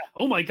 And you're like,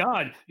 oh my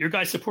God, your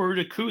guy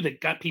supported a coup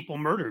that got people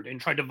murdered and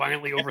tried to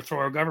violently overthrow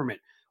our government.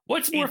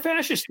 What's more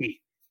fascist-y?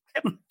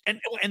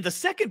 And the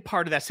second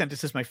part of that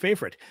sentence is my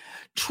favorite.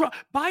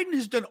 Biden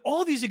has done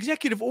all these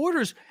executive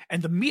orders,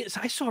 and the media.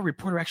 I saw a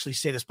reporter actually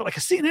say this, but like a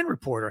CNN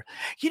reporter,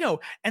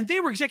 and they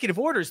were executive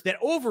orders that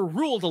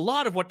overruled a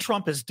lot of what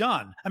Trump has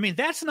done. I mean,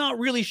 that's not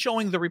really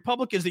showing the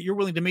Republicans that you're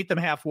willing to meet them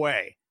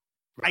halfway.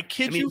 Right. I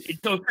kid you.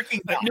 No,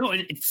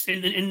 it's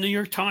in the New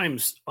York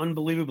Times,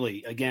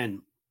 unbelievably,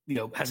 again,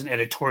 has an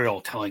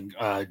editorial telling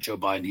Joe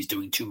Biden he's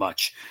doing too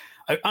much.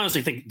 I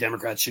honestly think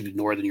Democrats should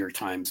ignore the New York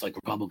Times like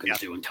Republicans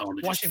do and tell them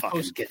to just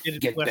fucking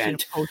get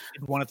bent.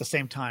 One at the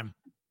same time.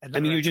 I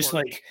mean, you're just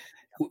like,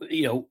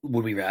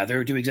 would we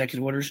rather do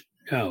executive orders?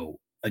 No.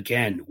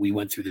 Again, we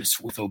went through this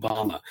with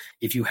Obama.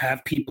 If you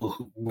have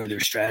people where their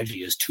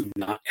strategy is to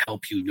not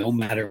help you no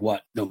matter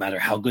what, no matter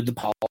how good the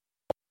policy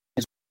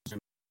is,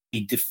 a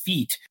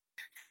defeat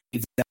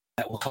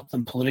that will help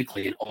them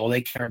politically, and all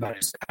they care about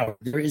is power,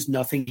 there is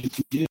nothing you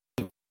can do.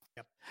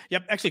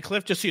 Yep. Actually,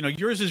 Cliff, just so you know,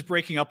 yours is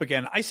breaking up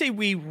again. I say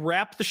we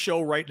wrap the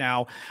show right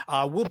now.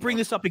 We'll bring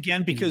this up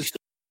again because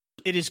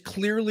it is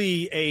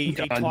clearly a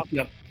talk.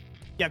 Yep.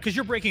 Yeah, because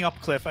you're breaking up,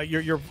 Cliff.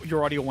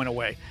 Your audio went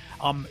away.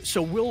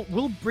 So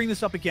we'll bring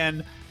this up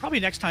again probably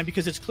next time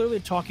because it's clearly a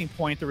talking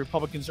point the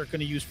Republicans are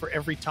going to use for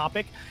every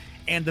topic,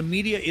 and the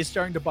media is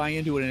starting to buy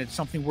into it, and it's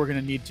something we're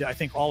going to need to, I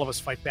think, all of us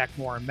fight back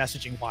more on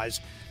messaging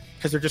wise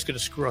because they're just going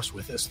to screw us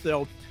with this.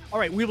 So, all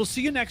right, we will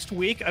see you next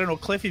week. I don't know,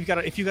 Cliff,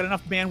 if you got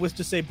enough bandwidth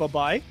to say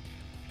bye-bye.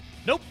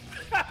 Nope.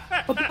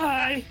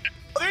 Bye.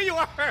 Oh, there you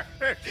are.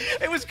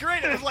 It was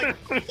great. It was like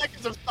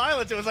seconds of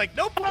silence. It was like,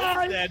 nope.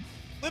 Bye.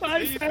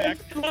 Bye, back.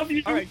 I love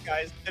you. All right,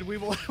 guys, and we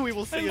will see you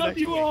next week. I love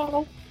you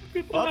all.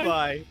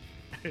 Goodbye.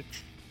 Bye-bye.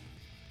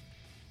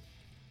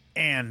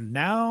 And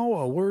now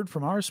a word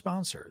from our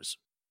sponsors.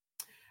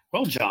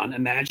 Well, John,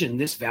 imagine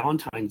this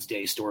Valentine's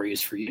Day story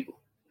is for you.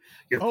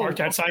 You're parked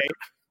outside.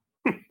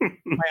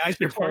 My eyes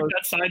You're parked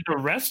outside the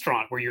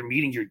restaurant where you're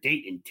meeting your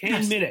date in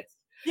 10 minutes.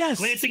 Yes.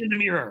 Glancing in the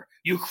mirror,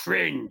 you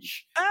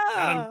cringe.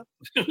 Not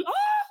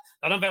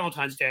on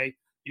Valentine's Day.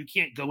 You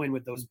can't go in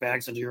with those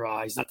bags under your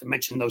eyes, not to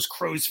mention those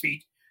crow's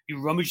feet. You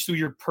rummage through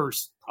your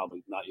purse.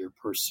 Probably not your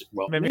purse.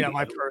 Well, maybe not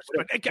my purse.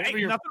 But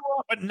nothing wrong.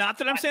 But not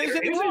that I'm saying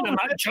anything wrong. I'm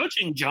not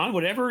judging, John.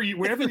 Wherever you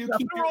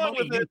keep your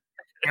money.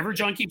 Wherever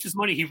John keeps his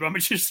money, he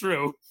rummages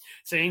through,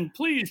 saying,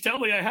 please tell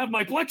me I have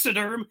my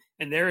Plexiderm.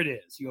 And there it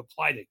is. You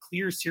apply the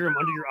clear serum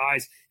under your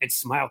eyes and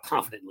smile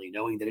confidently,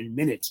 knowing that in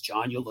minutes,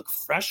 John, you'll look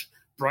fresh,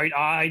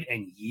 bright-eyed,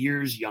 and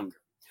years younger.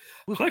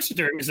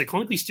 Plexiderm is a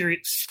clinically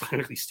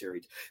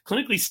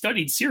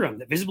studied serum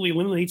that visibly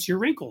eliminates your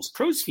wrinkles,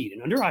 crow's feet,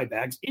 and under eye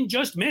bags in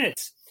just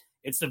minutes.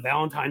 It's the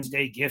Valentine's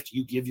Day gift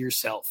you give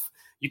yourself.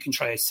 You can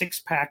try a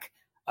 6-pack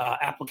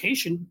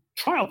application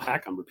trial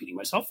pack, I'm repeating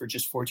myself, for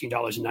just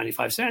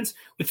 $14.95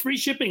 with free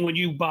shipping when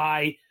you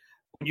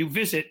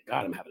visit,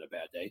 God, I'm having a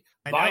bad day,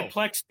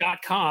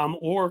 buyplex.com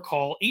or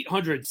call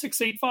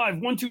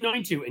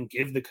 800-685-1292 and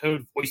give the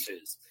code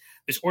VOICES.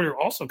 This order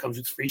also comes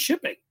with free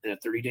shipping and a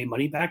 30-day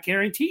money-back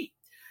guarantee.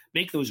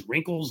 Make those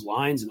wrinkles,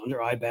 lines, and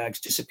under eye bags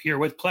disappear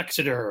with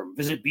Plexiderm.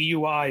 Visit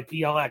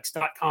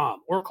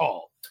BUIPLX.com or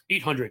call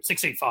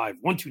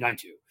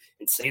 800-685-1292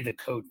 and say the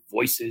code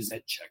VOICES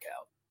at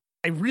checkout.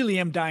 I really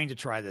am dying to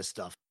try this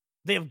stuff.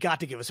 They have got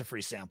to give us a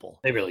free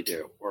sample. They really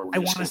do. I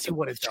want to see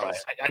what it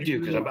does. I do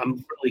because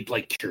I'm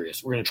really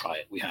curious. We're going to try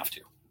it. We have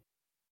to.